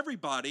out of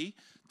everybody,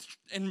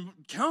 and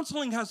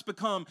counseling has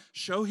become,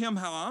 show him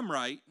how I'm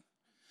right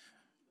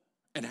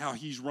and how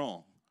he's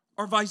wrong,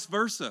 or vice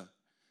versa.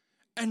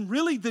 And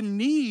really the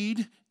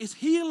need is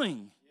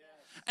healing.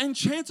 And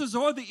chances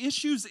are the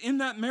issues in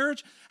that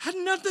marriage had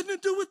nothing to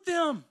do with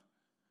them.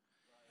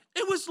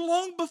 It was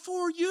long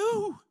before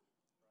you.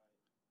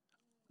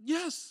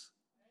 Yes.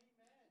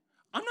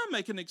 I'm not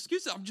making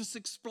excuses. I'm just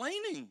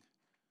explaining.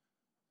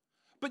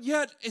 But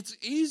yet, it's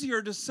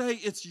easier to say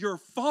it's your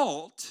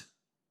fault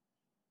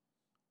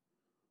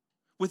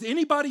with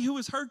anybody who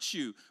has hurt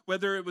you,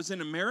 whether it was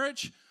in a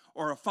marriage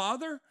or a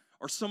father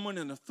or someone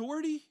in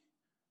authority,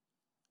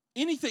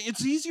 anything.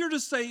 It's easier to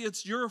say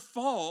it's your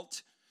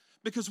fault,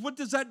 because what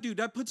does that do?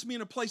 That puts me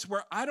in a place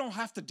where I don't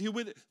have to deal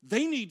with it.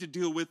 They need to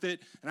deal with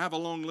it. And I have a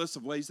long list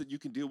of ways that you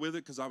can deal with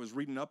it, because I was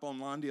reading up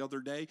online the other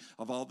day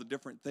of all the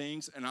different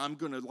things, and I'm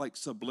going to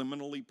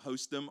subliminally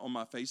post them on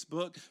my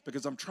Facebook,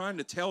 because I'm trying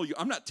to tell you.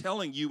 I'm not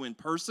telling you in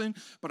person,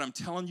 but I'm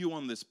telling you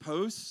on this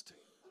post.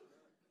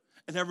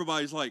 And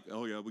everybody's like,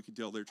 oh yeah, we can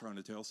tell they're trying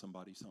to tell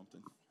somebody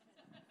something.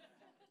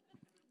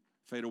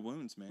 Fatal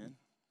wounds, man.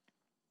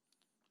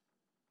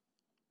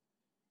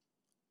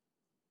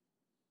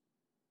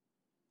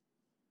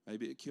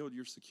 Maybe it killed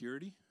your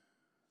security,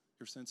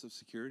 your sense of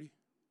security.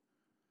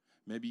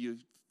 Maybe it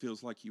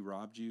feels like you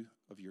robbed you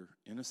of your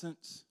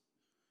innocence,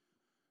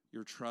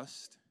 your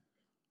trust,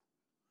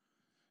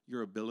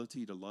 your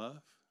ability to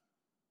love.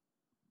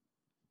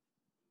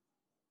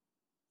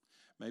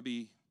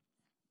 Maybe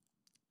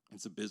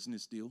it's a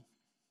business deal,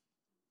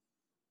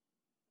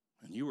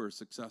 and you were a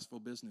successful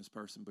business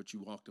person, but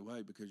you walked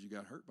away because you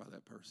got hurt by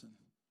that person.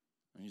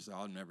 And you said,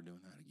 I'm never doing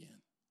that again.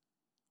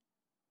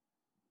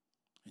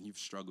 And you've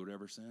struggled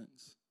ever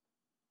since.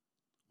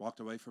 Walked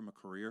away from a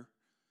career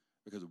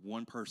because of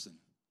one person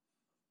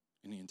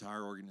in the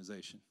entire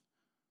organization.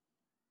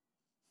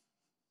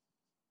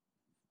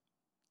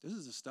 This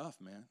is the stuff,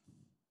 man.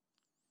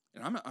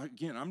 And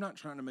I'm not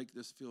trying to make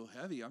this feel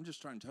heavy. I'm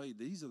just trying to tell you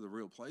these are the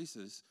real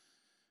places,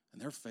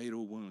 and they're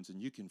fatal wounds.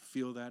 And you can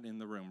feel that in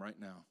the room right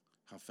now,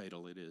 how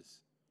fatal it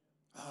is.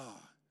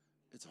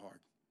 It's hard.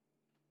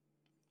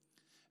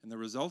 And the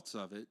results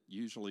of it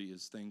usually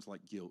is things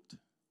like guilt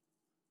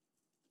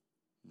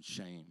and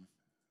shame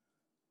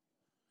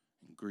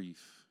and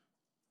grief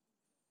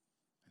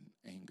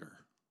and anger.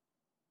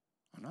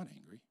 I'm not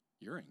angry.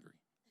 You're angry.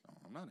 No,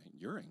 I'm not angry.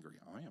 You're angry.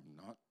 I am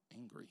not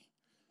angry.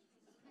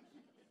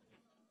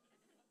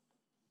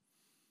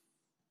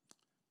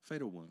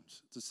 Fatal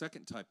wounds. It's a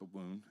second type of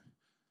wound.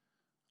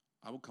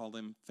 I would call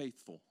them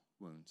faithful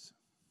wounds.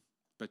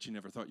 Bet you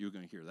never thought you were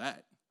going to hear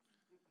that.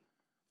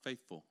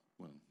 Faithful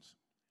wounds.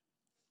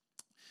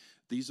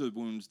 These are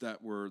wounds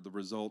that were the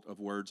result of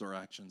words or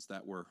actions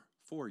that were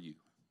for you.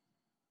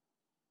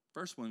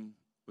 First one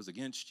was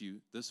against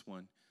you. This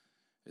one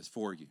is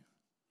for you.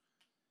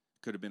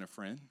 Could have been a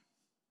friend,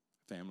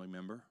 family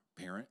member,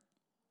 parent,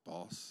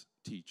 boss,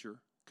 teacher,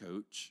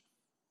 coach,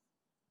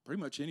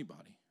 pretty much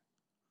anybody.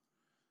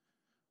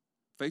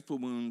 Faithful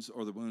wounds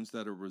are the wounds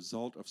that are a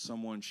result of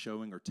someone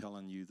showing or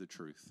telling you the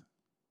truth.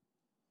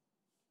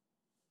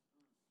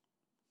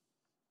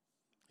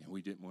 And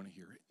we didn't want to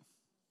hear it,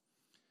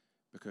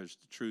 because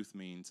the truth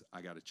means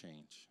I got to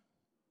change.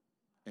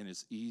 And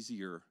it's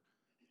easier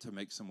to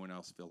make someone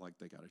else feel like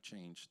they got to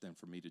change than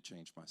for me to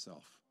change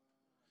myself.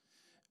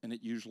 And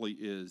it usually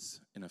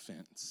is an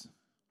offense.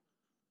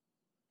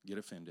 Get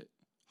offended.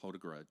 Hold a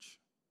grudge.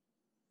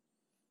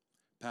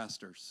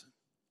 Pastors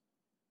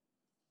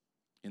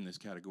in this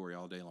category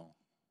all day long.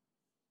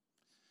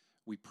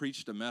 We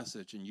preached a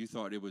message and you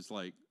thought it was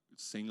like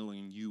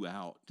singling you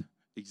out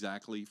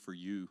exactly for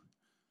you.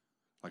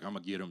 Like, I'm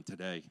going to get him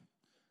today.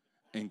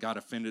 And got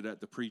offended at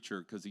the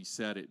preacher because he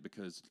said it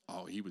because,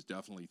 he was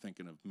definitely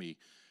thinking of me.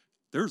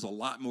 There's a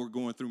lot more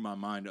going through my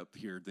mind up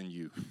here than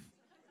you.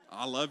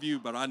 I love you,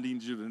 but I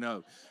need you to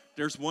know.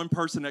 There's one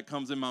person that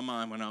comes in my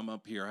mind when I'm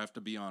up here, I have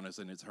to be honest,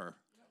 and it's her.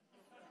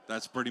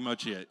 That's pretty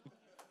much it.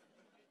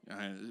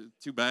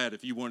 Too bad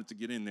if you wanted to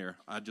get in there.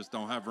 I just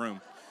don't have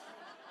room.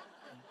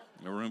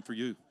 No room for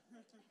you.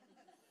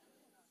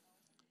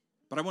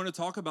 But I want to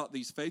talk about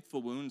these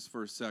faithful wounds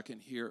for a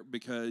second here,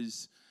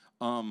 because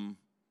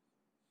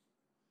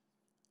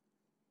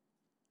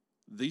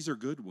these are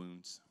good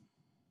wounds.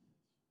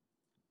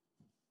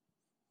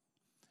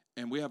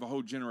 And we have a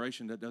whole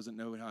generation that doesn't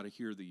know how to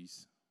hear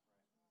these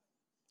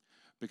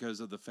because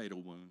of the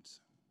fatal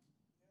wounds.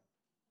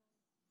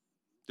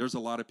 There's a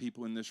lot of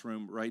people in this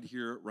room right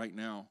here, right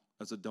now,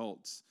 as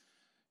adults.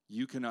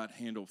 you cannot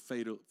handle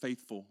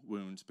faithful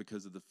wounds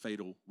because of the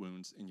fatal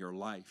wounds in your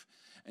life.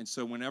 And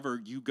so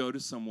whenever you go to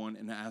someone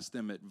and ask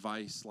them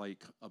advice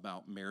like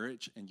about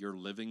marriage and you're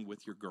living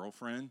with your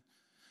girlfriend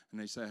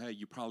and they say, hey,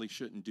 you probably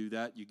shouldn't do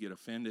that, you get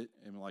offended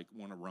and like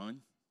want to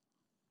run.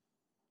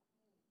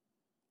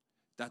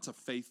 That's a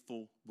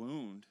faithful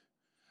wound,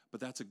 but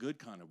that's a good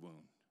kind of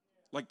wound.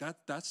 Like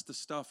that's the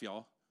stuff,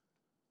 y'all.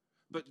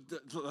 But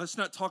let's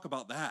not talk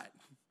about that.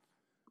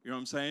 You know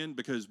what I'm saying?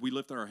 Because we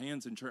lift our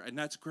hands in church, and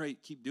that's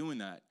great. Keep doing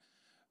that.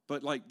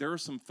 But, like, there are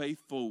some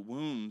faithful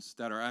wounds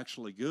that are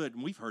actually good,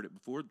 and we've heard it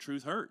before. The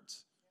truth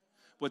hurts.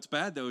 What's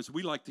bad, though, is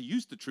we like to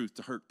use the truth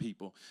to hurt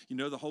people. You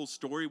know the whole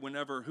story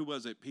whenever, who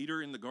was it,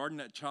 Peter in the garden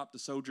that chopped the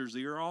soldier's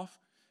ear off?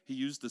 He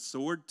used the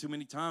sword too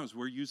many times.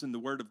 We're using the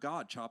word of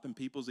God, chopping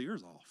people's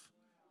ears off.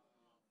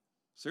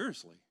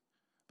 Seriously.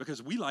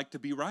 Because we like to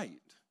be right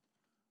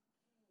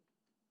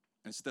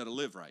instead of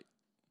live right.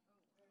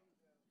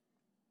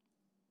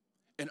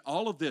 And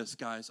all of this,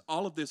 guys,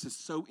 all of this is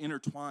so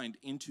intertwined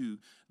into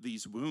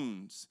these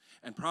wounds.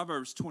 And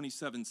Proverbs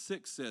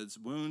 27:6 says,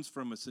 wounds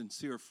from a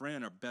sincere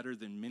friend are better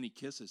than many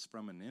kisses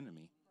from an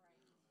enemy.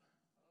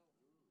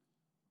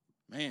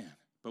 Man,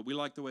 but we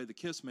like the way the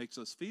kiss makes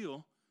us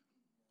feel,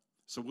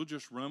 so we'll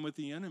just run with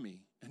the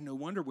enemy. And no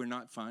wonder we're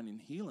not finding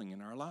healing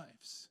in our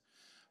lives.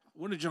 I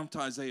want to jump to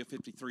Isaiah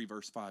 53,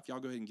 verse 5. Y'all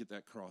go ahead and get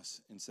that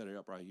cross and set it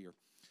up right here.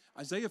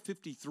 Isaiah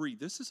 53,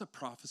 this is a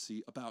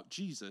prophecy about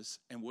Jesus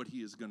and what he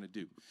is going to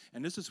do.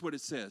 And this is what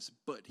it says.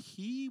 But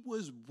he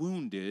was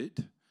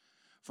wounded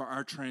for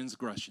our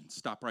transgressions.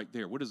 Stop right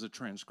there. What is a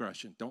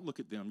transgression? Don't look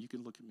at them. You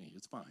can look at me.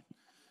 It's fine.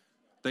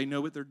 They know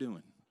what they're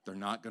doing. They're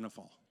not going to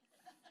fall.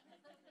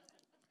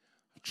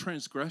 A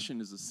transgression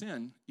is a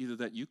sin either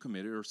that you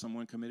committed or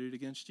someone committed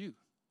against you.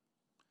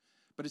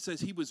 But it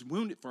says he was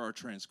wounded for our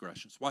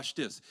transgressions. Watch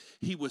this.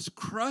 He was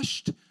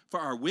crushed for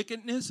our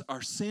wickedness,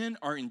 our sin,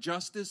 our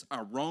injustice,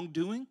 our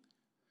wrongdoing.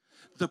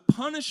 The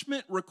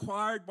punishment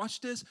required,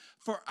 watch this,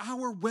 for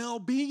our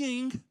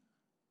well-being.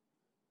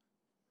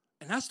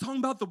 And that's talking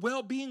about the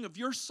well-being of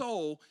your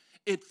soul.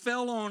 It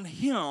fell on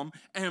him,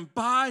 and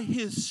by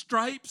his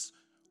stripes,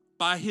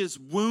 by his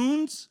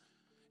wounds,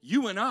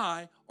 you and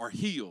I are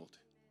healed.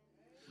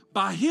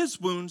 By his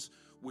wounds,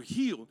 we're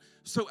healed.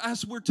 So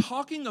as we're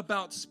talking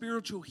about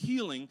spiritual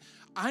healing,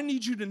 I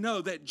need you to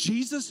know that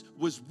Jesus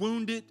was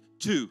wounded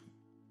too.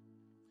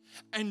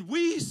 And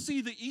we see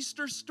the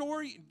Easter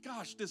story.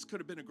 Gosh, this could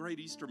have been a great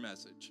Easter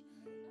message.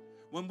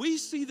 When we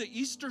see the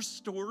Easter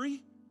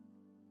story,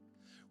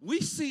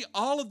 we see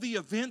all of the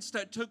events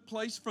that took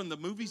place from the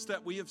movies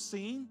that we have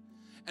seen,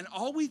 and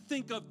all we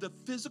think of the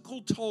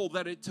physical toll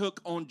that it took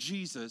on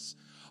Jesus,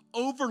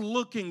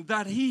 overlooking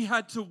that he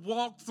had to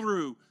walk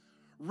through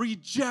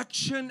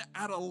rejection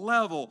at a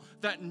level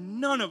that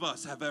none of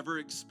us have ever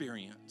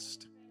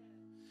experienced.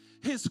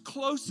 His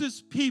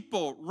closest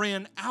people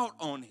ran out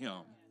on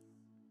him.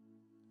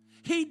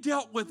 He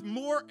dealt with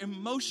more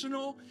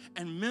emotional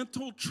and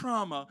mental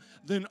trauma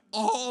than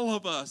all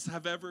of us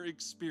have ever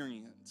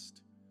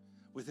experienced.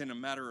 Within a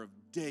matter of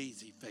days,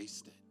 he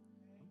faced it.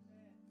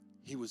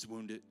 He was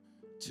wounded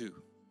too.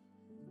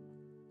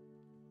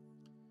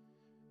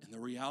 And the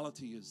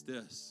reality is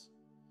this,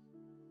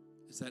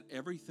 is that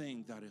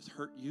everything that has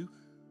hurt you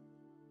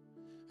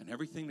and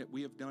everything that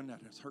we have done that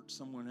has hurt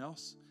someone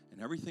else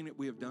and everything that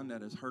we have done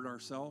that has hurt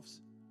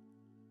ourselves,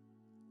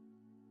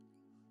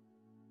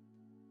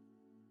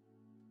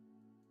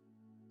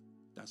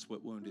 that's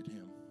what wounded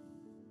him.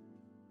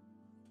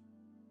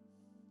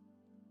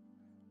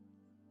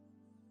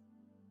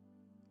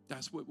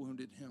 That's what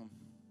wounded him.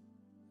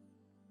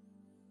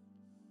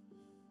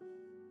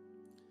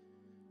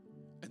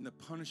 And the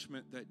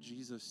punishment that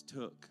Jesus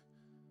took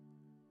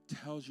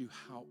tells you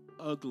how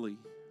ugly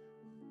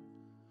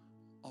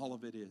all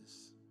of it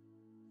is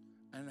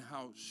and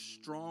how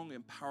strong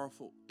and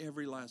powerful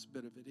every last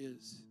bit of it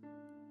is.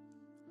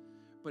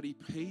 But he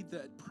paid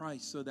that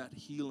price so that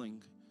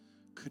healing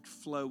could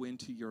flow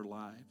into your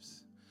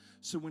lives.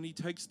 So when he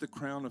takes the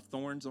crown of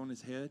thorns on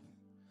his head,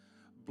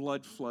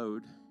 blood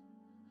flowed,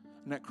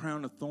 and that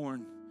crown of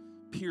thorn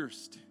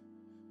pierced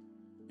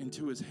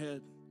into his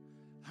head.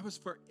 That was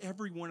for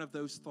every one of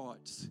those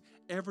thoughts,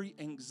 every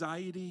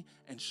anxiety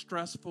and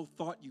stressful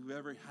thought you've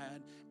ever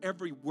had,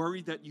 every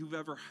worry that you've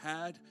ever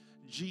had.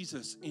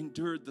 Jesus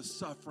endured the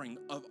suffering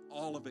of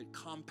all of it,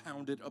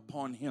 compounded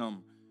upon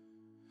him.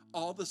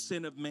 All the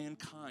sin of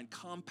mankind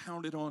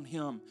compounded on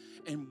him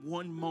in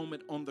one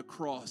moment on the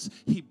cross.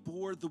 He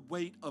bore the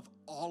weight of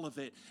all of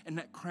it, and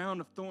that crown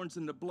of thorns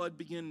and the blood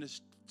began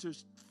to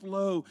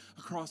flow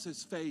across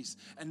his face.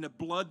 And the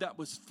blood that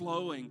was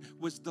flowing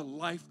was the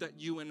life that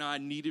you and I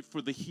needed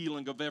for the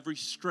healing of every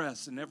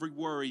stress and every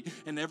worry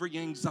and every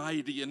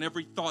anxiety and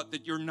every thought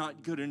that you're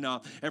not good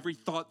enough, every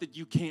thought that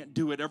you can't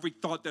do it, every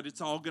thought that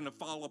it's all going to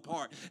fall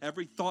apart,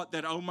 every thought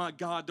that, oh my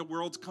God, the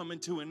world's coming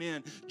to an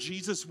end.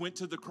 Jesus went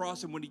to the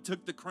cross, and when he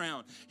took the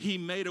crown, he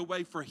made a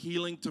way for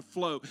healing to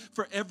flow.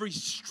 For every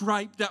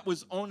stripe that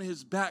was on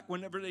his back,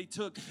 whenever they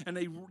took and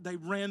they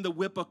ran the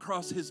whip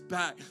across his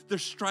back. The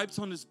stripes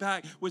on his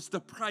back was the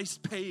price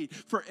paid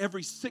for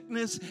every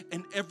sickness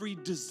and every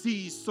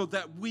disease so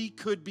that we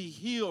could be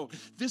healed.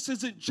 This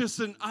isn't just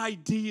an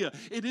idea.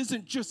 It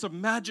isn't just a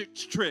magic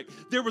trick.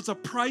 There was a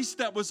price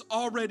that was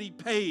already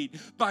paid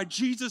by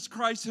Jesus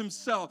Christ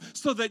himself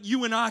so that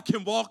you and I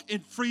can walk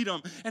in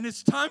freedom. And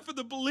it's time for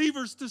the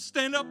believers to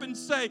stand up and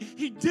say,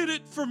 he did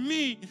it for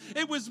me.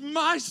 It was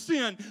my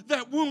sin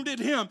that wounded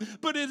him,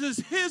 but it is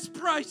his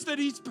price that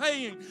he's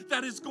paying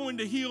that is going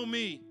to heal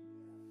me.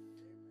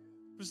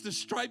 It was the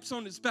stripes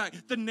on his back,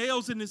 the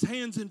nails in his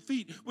hands and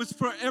feet was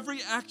for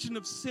every action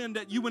of sin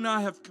that you and I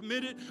have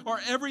committed,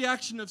 or every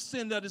action of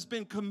sin that has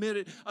been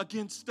committed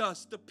against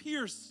us. The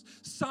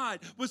pierced side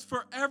was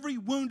for every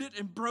wounded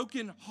and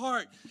broken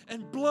heart,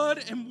 and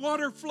blood and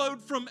water flowed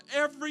from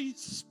every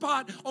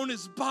spot on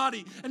his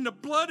body. And the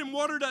blood and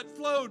water that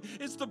flowed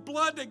is the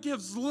blood that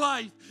gives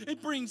life. It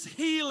brings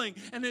healing,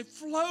 and it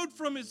flowed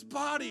from his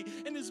body,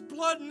 and his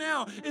blood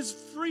now is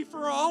free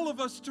for all of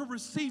us to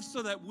receive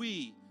so that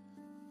we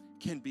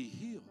can be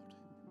healed,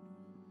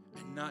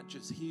 and not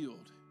just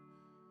healed,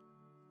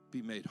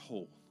 be made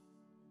whole.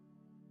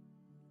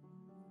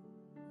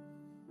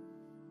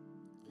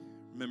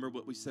 Remember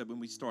what we said when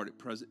we started: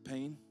 present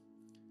pain,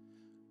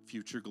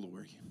 future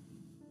glory.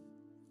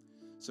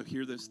 So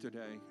hear this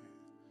today.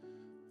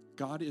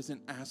 God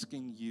isn't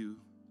asking you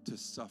to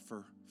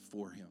suffer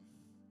for him.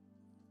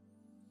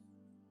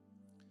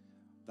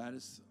 That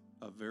is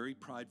a very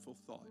prideful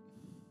thought.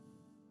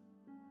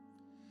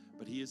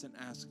 But he isn't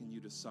asking you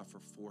to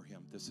suffer for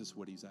him. This is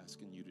what he's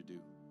asking you to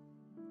do.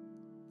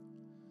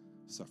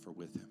 Suffer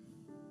with him.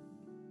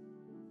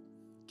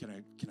 Can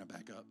I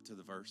back up to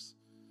the verse?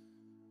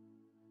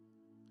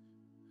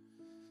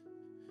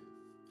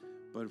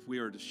 But if we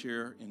are to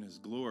share in his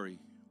glory,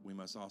 we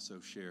must also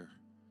share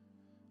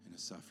in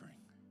his suffering.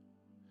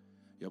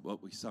 Yet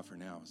what we suffer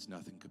now is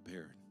nothing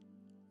compared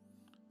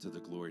to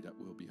the glory that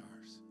will be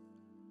ours.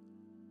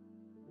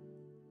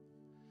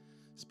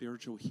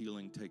 Spiritual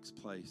healing takes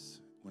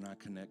place when I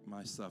connect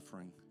my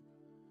suffering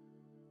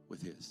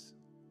with his.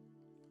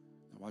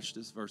 Now watch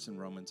this verse in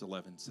Romans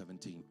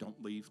 11:17.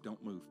 Don't leave,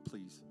 don't move,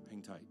 please.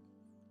 Hang tight.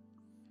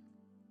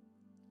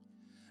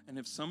 And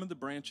if some of the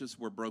branches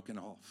were broken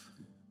off,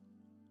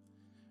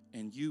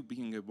 and you,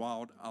 being a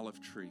wild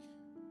olive tree,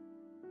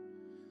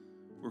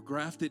 were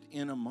grafted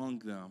in among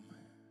them,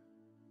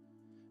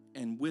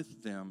 and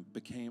with them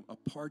became a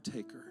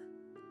partaker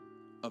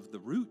of the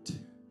root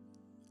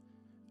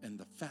and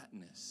the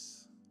fatness,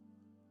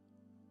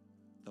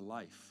 the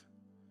life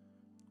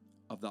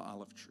of the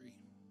olive tree.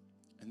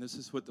 And this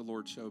is what the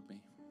Lord showed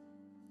me.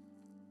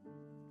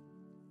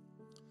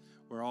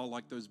 We're all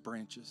like those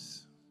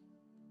branches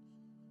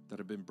that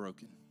have been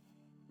broken.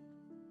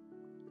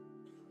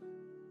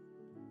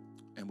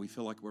 And we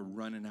feel like we're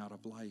running out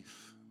of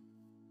life.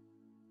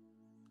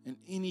 And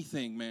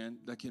anything, man,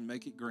 that can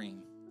make it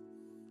green,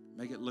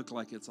 make it look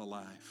like it's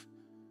alive.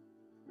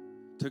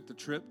 Took the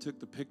trip, took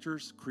the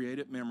pictures,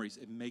 created memories.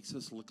 It makes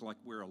us look like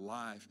we're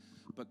alive,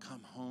 but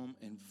come home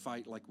and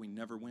fight like we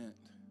never went.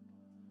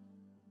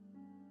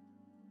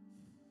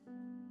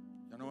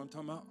 Y'all know what I'm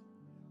talking about?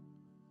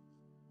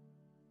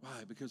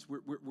 Why? Because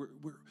we're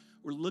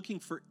looking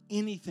for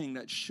anything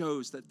that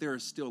shows that there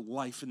is still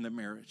life in the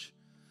marriage,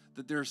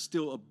 that there's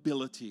still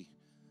ability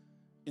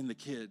in the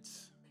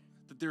kids,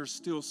 that there's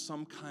still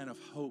some kind of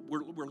hope.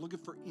 We're looking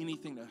for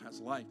anything that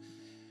has life.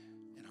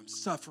 I'm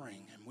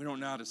suffering, and we don't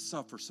know how to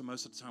suffer, so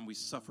most of the time we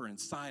suffer in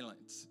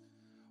silence,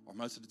 or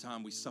most of the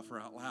time we suffer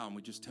out loud, and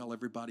we just tell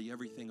everybody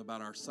everything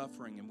about our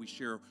suffering, and we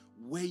share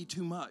way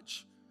too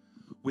much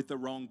with the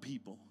wrong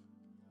people,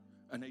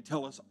 and they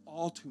tell us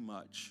all too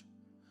much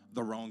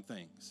the wrong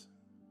things.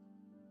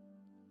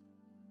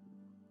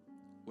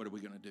 What are we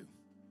going to do?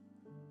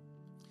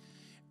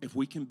 If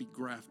we can be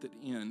grafted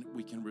in,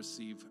 we can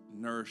receive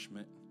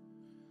nourishment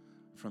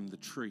from the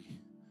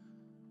tree.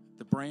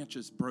 The branch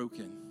is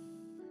broken.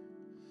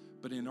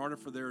 But in order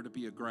for there to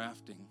be a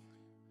grafting,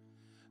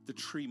 the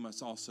tree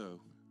must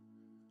also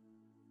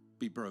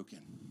be broken.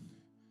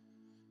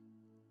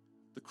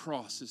 The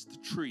cross is the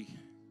tree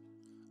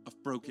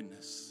of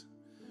brokenness,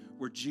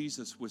 where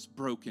Jesus was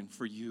broken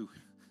for you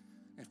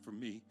and for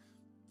me,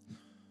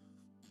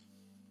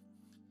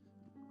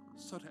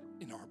 so that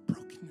in our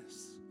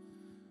brokenness,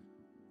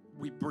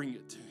 we bring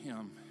it to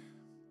him.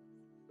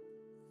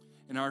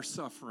 In our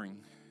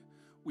suffering,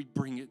 we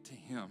bring it to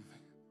him.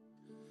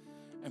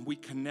 And we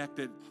connect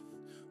it.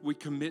 We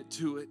commit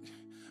to it.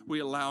 We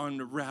allow him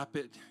to wrap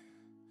it.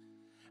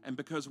 And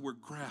because we're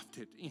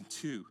grafted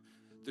into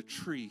the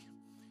tree,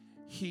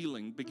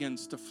 healing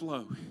begins to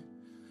flow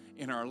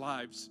in our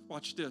lives.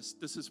 Watch this.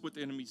 This is what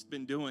the enemy's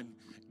been doing.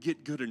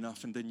 Get good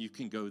enough, and then you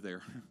can go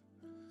there.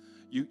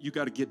 You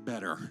got to get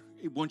better.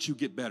 Once you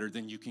get better,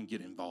 then you can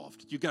get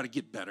involved. You got to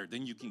get better,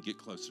 then you can get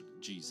closer to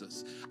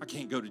Jesus. I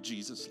can't go to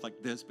Jesus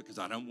like this because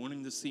I don't want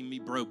him to see me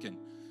broken.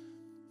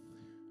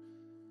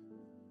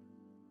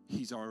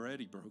 He's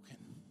already broken.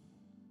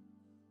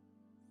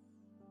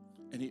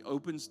 And he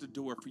opens the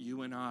door for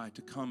you and I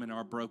to come in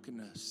our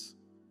brokenness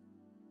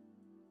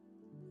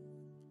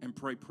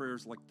and pray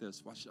prayers like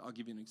this. Watch, I'll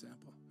give you an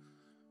example.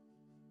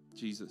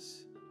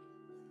 Jesus,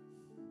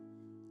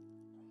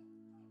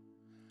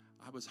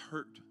 I was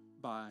hurt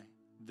by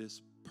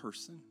this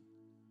person.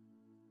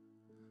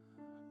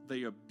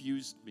 They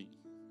abused me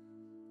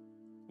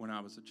when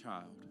I was a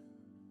child.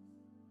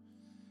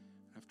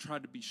 I've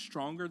tried to be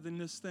stronger than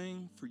this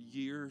thing for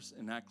years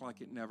and act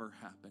like it never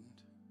happened.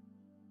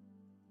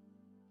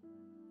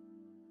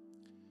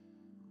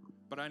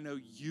 But I know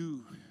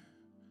you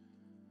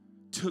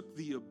took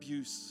the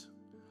abuse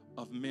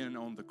of men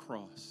on the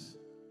cross.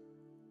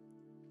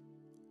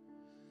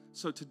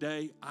 So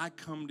today, I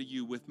come to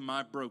you with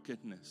my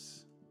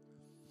brokenness.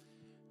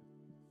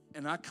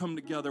 And I come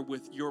together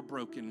with your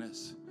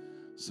brokenness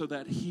so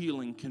that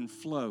healing can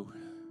flow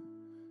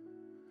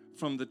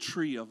from the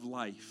tree of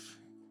life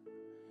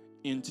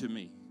into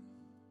me.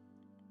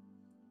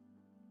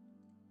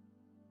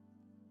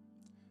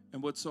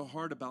 And what's so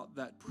hard about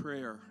that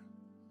prayer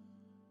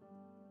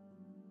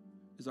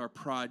is our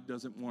pride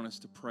doesn't want us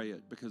to pray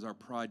it, because our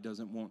pride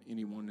doesn't want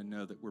anyone to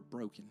know that we're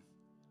broken.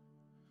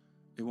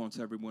 It wants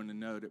everyone to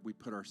know that we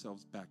put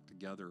ourselves back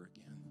together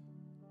again.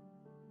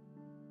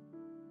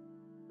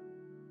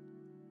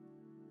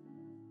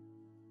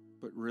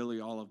 But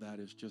really, all of that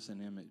is just an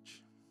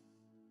image.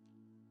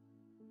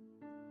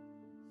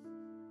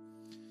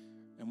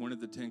 And one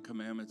of the 10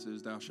 commandments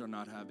is, thou shalt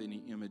not have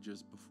any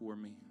images before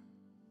me.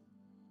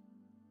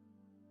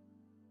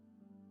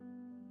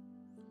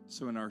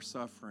 So in our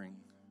suffering,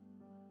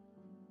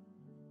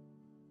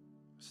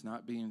 it's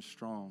not being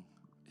strong,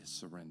 it's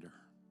surrender.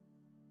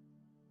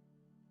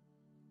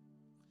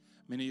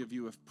 Many of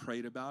you have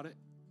prayed about it,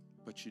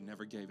 but you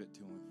never gave it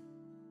to him.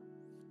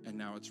 And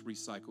now it's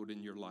recycled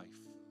in your life.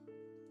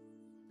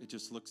 It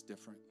just looks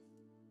different.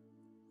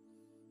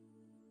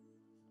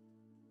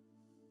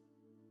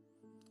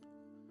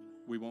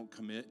 We won't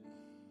commit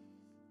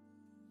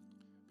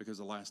because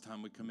the last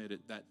time we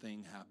committed, that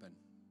thing happened.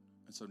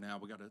 And so now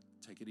we got to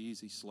take it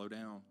easy, slow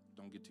down,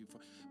 don't get too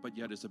far. But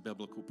yet it's a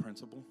biblical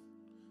principle.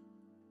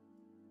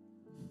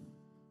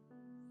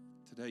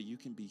 Today you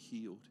can be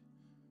healed.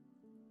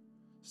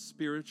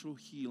 Spiritual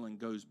healing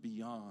goes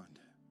beyond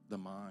the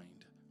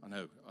mind. I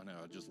know,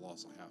 I just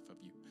lost half of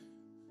you.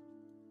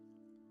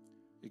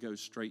 It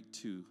goes straight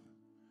to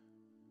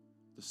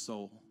the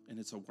soul, and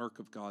it's a work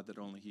of God that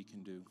only he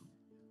can do.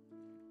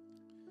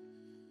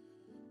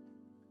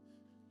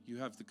 You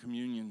have the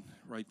communion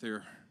right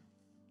there.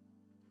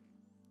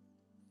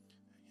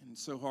 And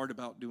so hard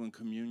about doing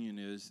communion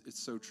is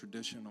it's so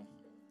traditional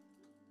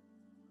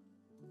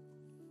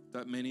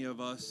that many of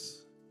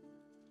us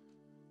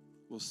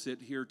will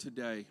sit here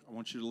today. I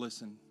want you to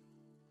listen.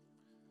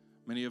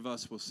 Many of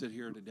us will sit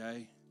here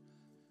today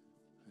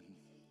and,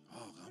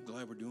 I'm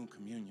glad we're doing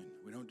communion.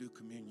 We don't do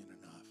communion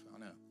enough. I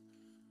know.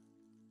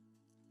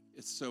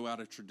 It's so out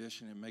of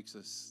tradition, it makes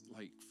us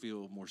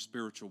feel more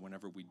spiritual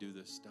whenever we do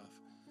this stuff.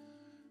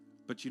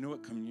 But you know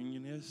what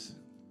communion is?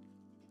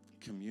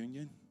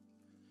 Communion,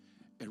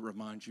 it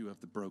reminds you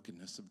of the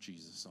brokenness of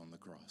Jesus on the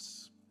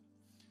cross.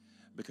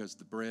 Because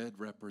the bread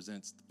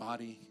represents the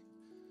body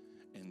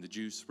and the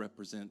juice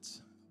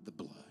represents the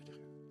blood.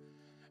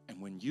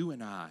 And when you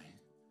and I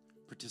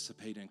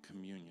participate in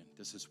communion,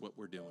 this is what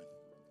we're doing.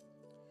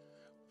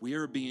 We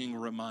are being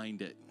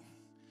reminded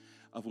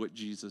of what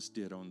Jesus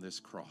did on this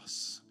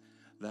cross,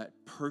 that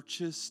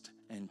purchased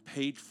and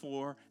paid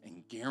for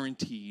and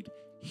guaranteed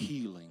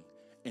healing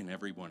in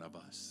every one of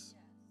us.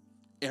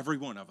 Every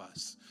one of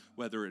us,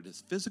 whether it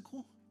is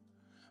physical,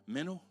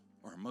 mental,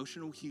 or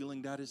emotional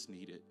healing that is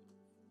needed,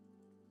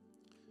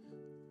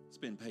 it's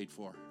been paid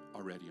for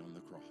already on the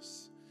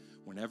cross.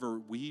 Whenever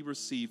we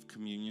receive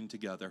communion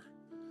together,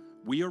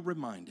 we are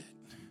reminded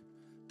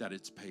that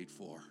it's paid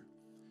for,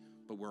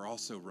 but we're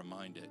also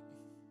reminded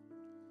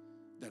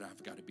that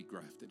I've got to be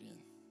grafted in.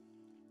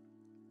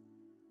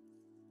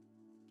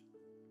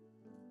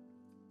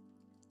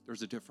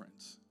 There's a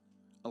difference.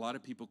 A lot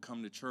of people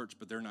come to church,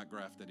 but they're not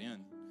grafted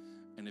in.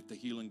 And if the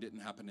healing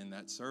didn't happen in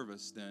that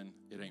service, then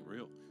it ain't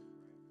real.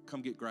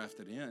 Come get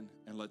grafted in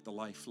and let the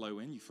life flow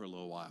in you for a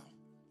little while.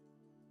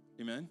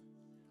 Amen?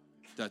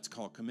 That's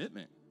called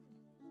commitment.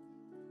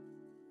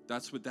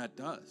 That's what that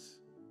does.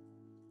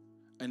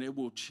 And it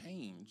will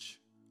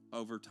change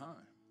over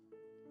time.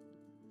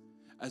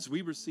 As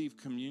we receive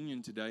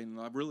communion today, and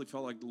I really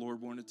felt like the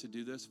Lord wanted to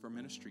do this for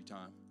ministry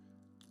time.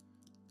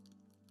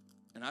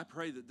 And I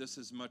pray that this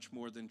is much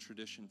more than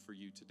tradition for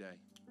you today.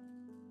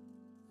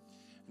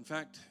 In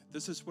fact,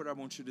 this is what I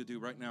want you to do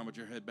right now with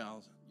your head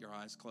bowed, your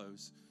eyes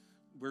closed.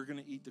 We're going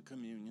to eat the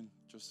communion.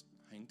 Just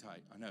hang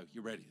tight. I know,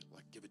 you're ready.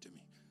 Give it to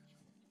me.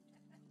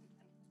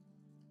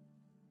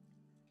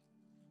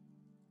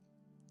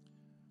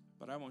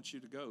 But I want you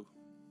to go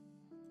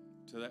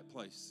to that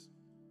place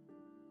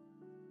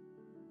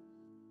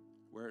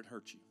where it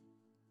hurt you.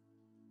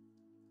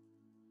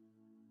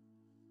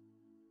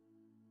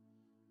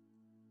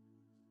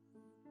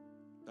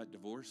 That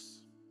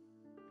divorce,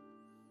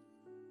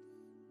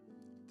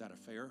 that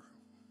affair,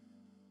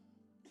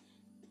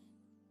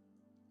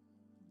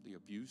 the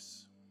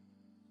abuse,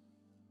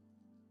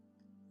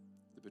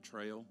 the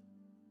betrayal,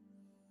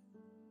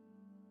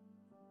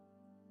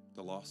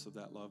 the loss of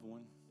that loved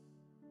one,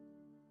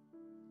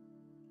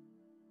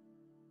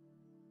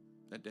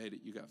 that day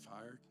that you got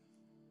fired.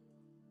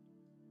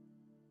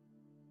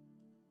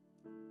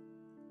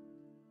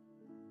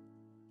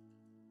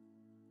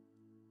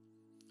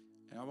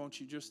 And I want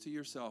you just to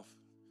yourself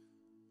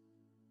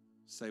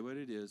say what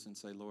it is and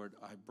say, Lord,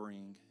 I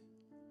bring,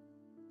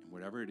 and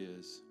whatever it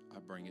is, I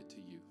bring it to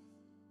you.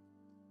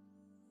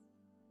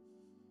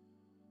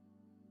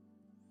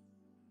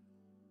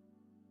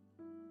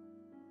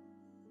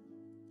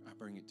 I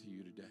bring it to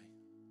you today.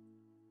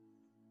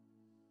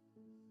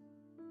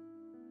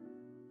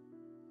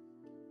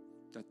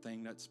 That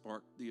thing that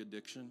sparked the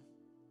addiction,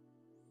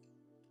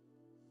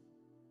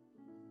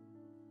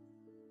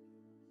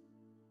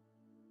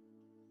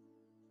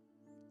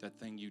 that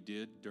thing you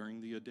did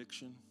during the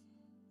addiction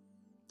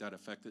that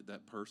affected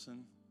that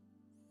person,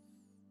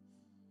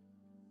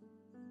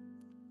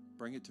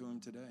 bring it to him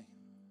today.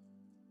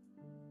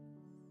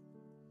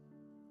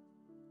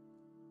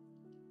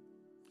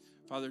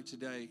 Father,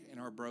 today in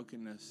our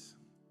brokenness,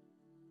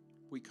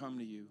 we come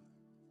to you.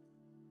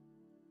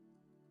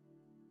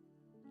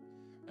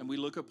 And we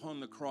look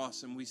upon the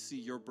cross and we see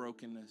your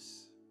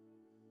brokenness.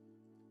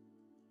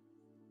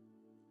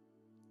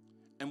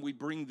 And we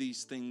bring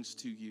these things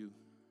to you.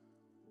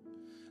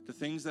 The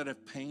things that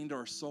have pained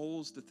our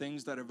souls, the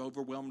things that have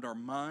overwhelmed our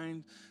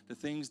mind, the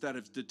things that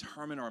have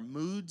determined our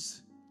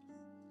moods,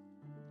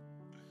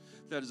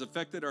 that has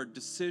affected our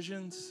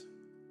decisions,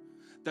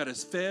 that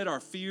has fed our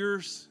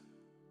fears,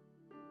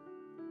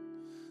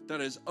 that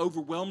has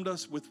overwhelmed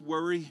us with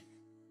worry,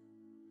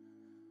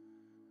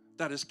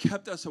 that has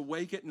kept us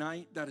awake at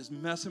night, that is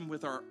messing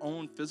with our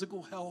own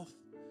physical health.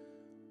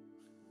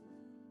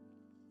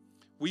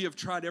 We have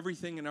tried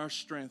everything in our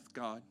strength,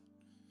 God,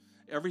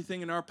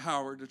 everything in our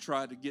power to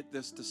try to get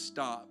this to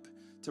stop,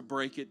 to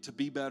break it, to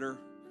be better,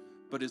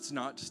 but it's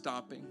not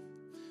stopping.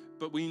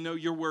 But we know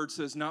your word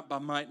says, not by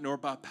might nor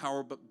by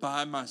power, but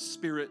by my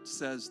spirit,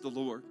 says the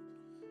Lord.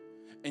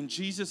 And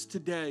Jesus,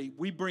 today,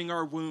 we bring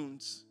our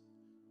wounds,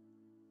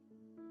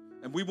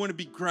 and we want to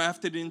be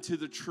grafted into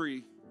the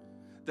tree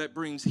that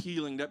brings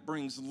healing, that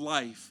brings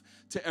life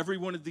to every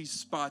one of these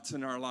spots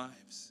in our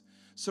lives.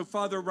 So,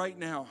 Father, right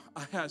now,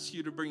 I ask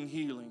you to bring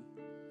healing.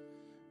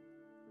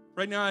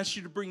 Right now, I ask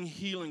you to bring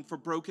healing for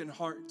broken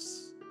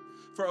hearts,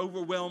 for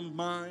overwhelmed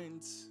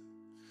minds,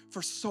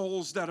 for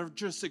souls that are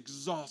just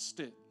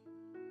exhausted.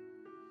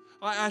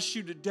 I ask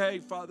you today,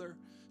 Father,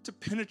 to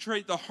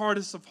penetrate the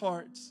hardest of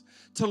hearts,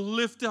 to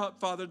lift up,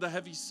 Father, the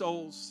heavy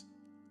souls,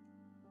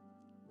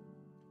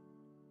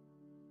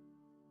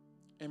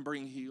 and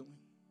bring healing.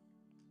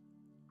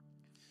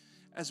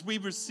 As we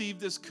receive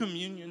this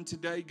communion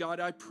today, God,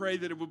 I pray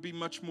that it will be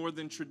much more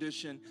than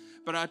tradition.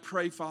 But I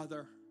pray,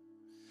 Father,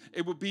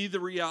 it will be the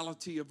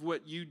reality of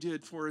what you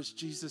did for us,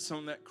 Jesus,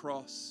 on that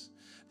cross.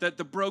 That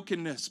the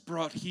brokenness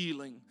brought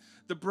healing.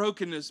 The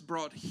brokenness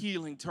brought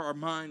healing to our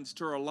minds,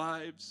 to our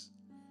lives.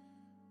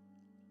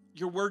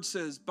 Your word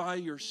says, by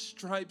your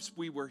stripes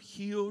we were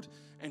healed.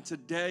 And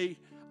today,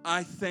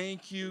 I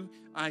thank you.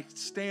 I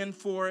stand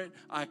for it.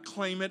 I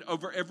claim it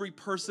over every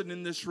person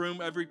in this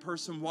room, every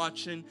person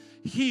watching.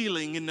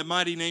 Healing in the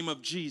mighty name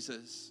of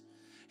Jesus.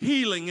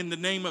 Healing in the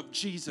name of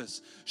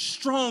Jesus.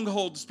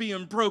 Strongholds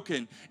being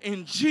broken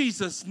in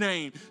Jesus'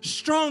 name.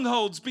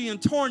 Strongholds being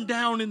torn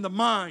down in the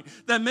mind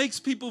that makes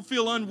people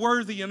feel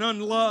unworthy and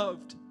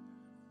unloved.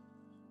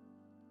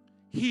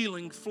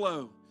 Healing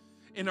flow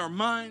in our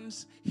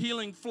minds.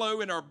 Healing flow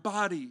in our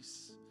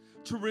bodies.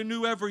 To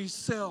renew every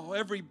cell,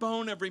 every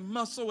bone, every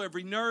muscle,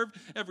 every nerve,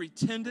 every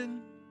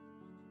tendon.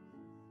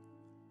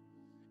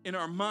 In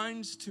our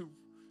minds to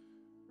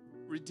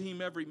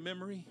redeem every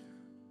memory.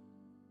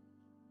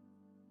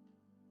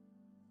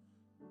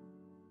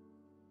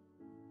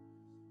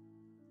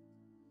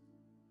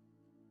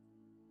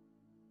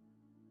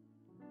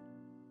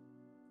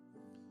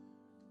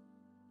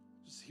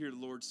 Just hear the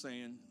Lord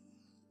saying,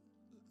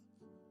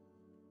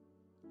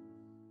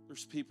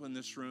 there's people in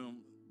this room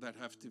that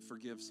have to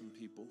forgive some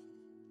people.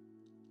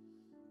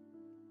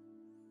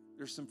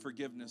 There's some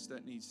forgiveness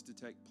that needs to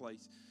take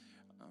place.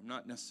 I'm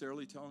not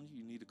necessarily telling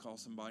you need to call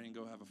somebody and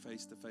go have a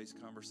face-to-face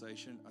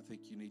conversation. I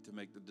think you need to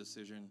make the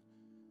decision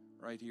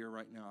right here,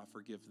 right now. I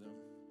forgive them.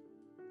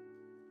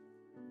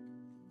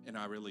 And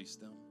I release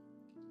them.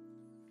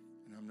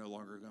 And I'm no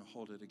longer going to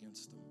hold it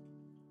against them.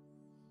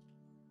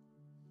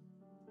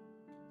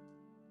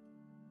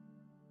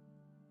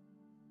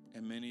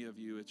 And many of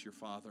you, it's your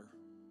father.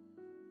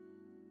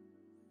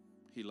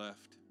 He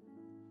left.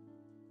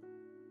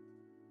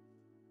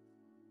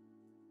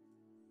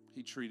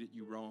 He treated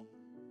you wrong.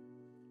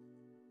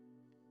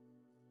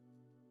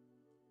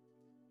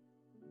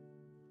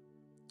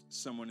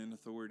 Someone in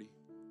authority.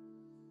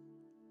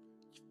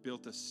 You've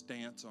built a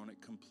stance on it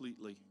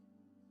completely.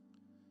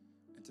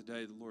 And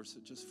today the Lord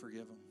said, just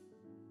forgive them.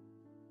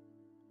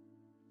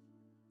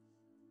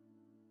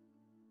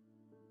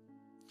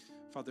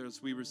 Father,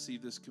 as we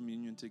receive this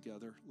communion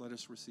together, let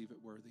us receive it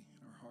worthy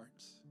in our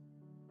hearts.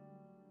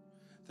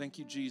 Thank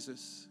you,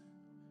 Jesus,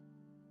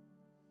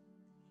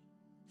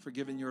 for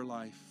giving your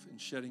life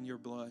and shedding your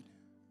blood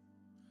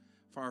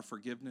for our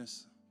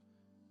forgiveness,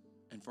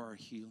 and for our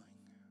healing.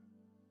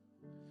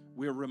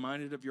 We are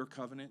reminded of your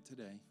covenant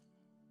today.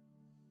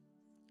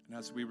 And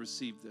as we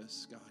receive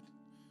this, God,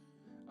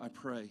 I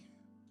pray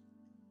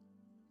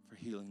for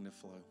healing to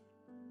flow.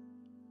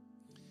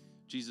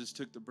 Jesus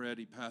took the bread,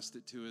 he passed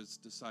it to his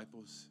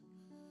disciples,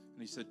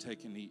 and he said,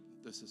 "Take and eat.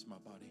 This is my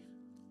body."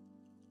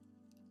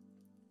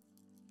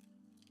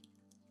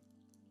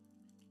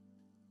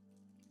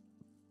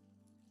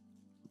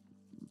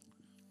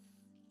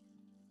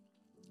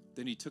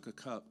 Then he took a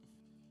cup,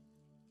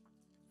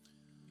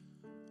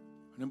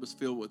 and it was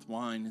filled with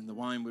wine, and the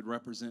wine would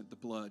represent the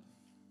blood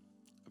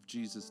of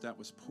Jesus that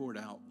was poured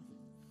out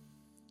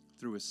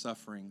through his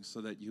suffering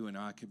so that you and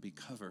I could be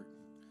covered.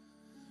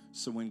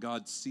 So when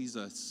God sees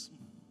us,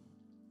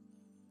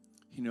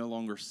 he no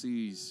longer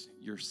sees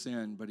your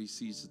sin, but he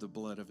sees the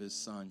blood of his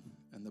Son,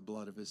 and the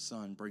blood of his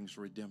Son brings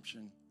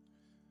redemption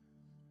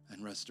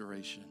and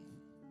restoration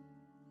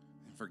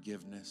and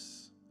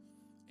forgiveness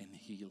and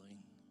healing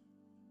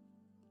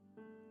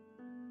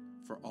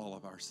for all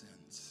of our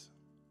sins.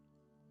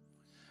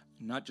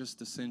 Not just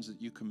the sins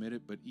that you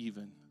committed, but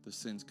even the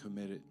sins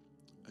committed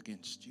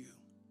against you.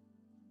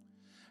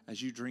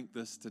 As you drink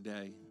this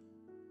today,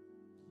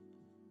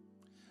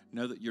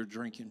 know that you're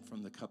drinking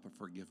from the cup of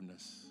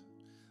forgiveness,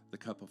 the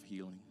cup of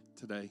healing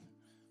today.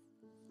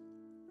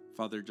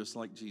 Father, just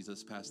like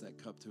Jesus passed that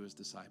cup to his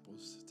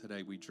disciples,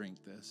 today we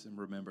drink this and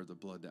remember the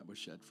blood that was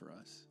shed for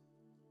us.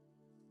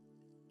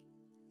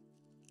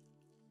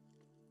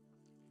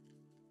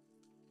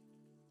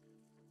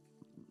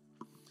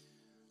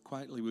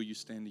 Quietly, will you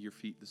stand to your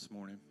feet this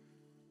morning?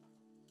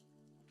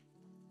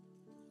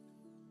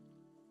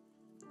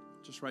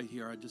 Just right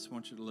here, I just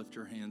want you to lift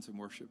your hands and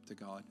worship to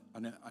God.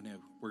 I know.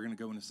 We're going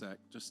to go in a sec.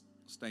 Just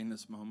stay in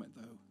this moment,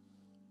 though.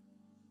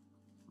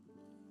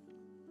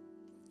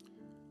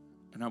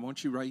 And I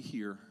want you right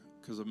here,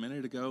 because a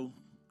minute ago,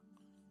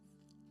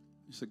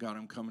 you said, "God,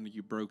 I'm coming to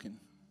you broken."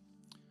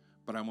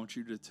 But I want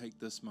you to take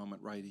this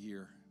moment right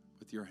here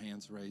with your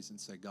hands raised and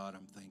say, "God,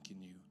 I'm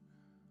thanking you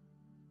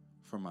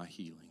for my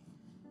healing."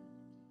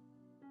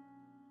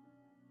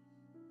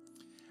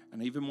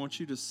 And I even want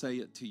you to say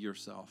it to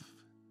yourself.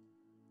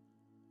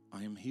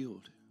 I am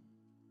healed.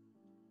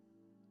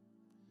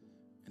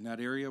 In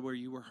that area where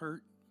you were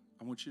hurt,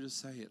 I want you to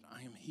say it.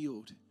 I am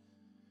healed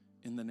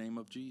in the name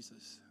of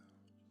Jesus.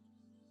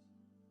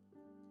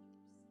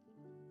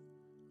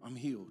 I'm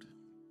healed.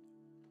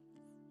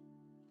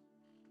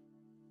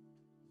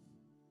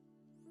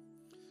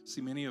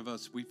 See, many of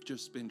us, we've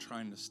just been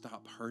trying to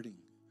stop hurting.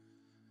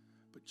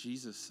 But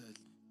Jesus said,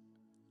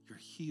 "You're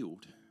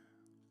healed."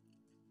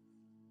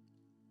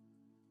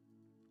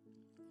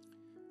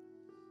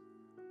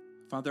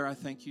 Father, I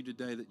thank you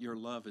today that your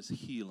love is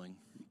healing.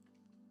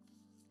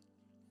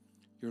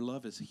 Your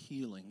love is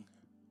healing.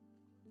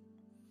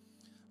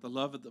 The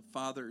love of the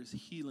Father is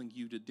healing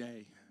you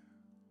today.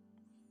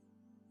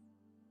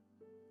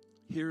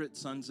 Hear it,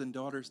 sons and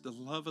daughters. The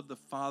love of the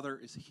Father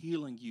is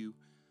healing you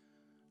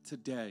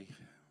today.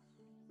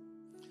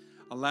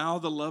 Allow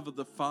the love of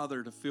the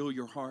Father to fill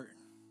your heart.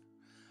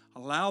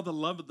 Allow the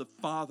love of the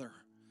Father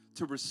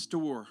to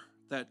restore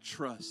that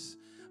trust.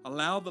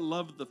 Allow the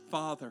love of the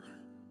Father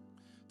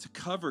to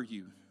cover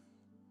you.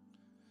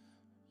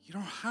 You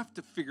don't have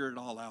to figure it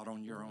all out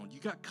on your own.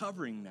 You got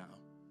covering now.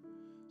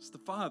 It's the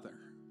Father.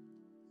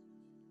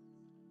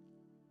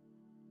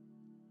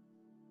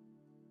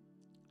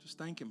 Just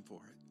thank him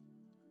for it.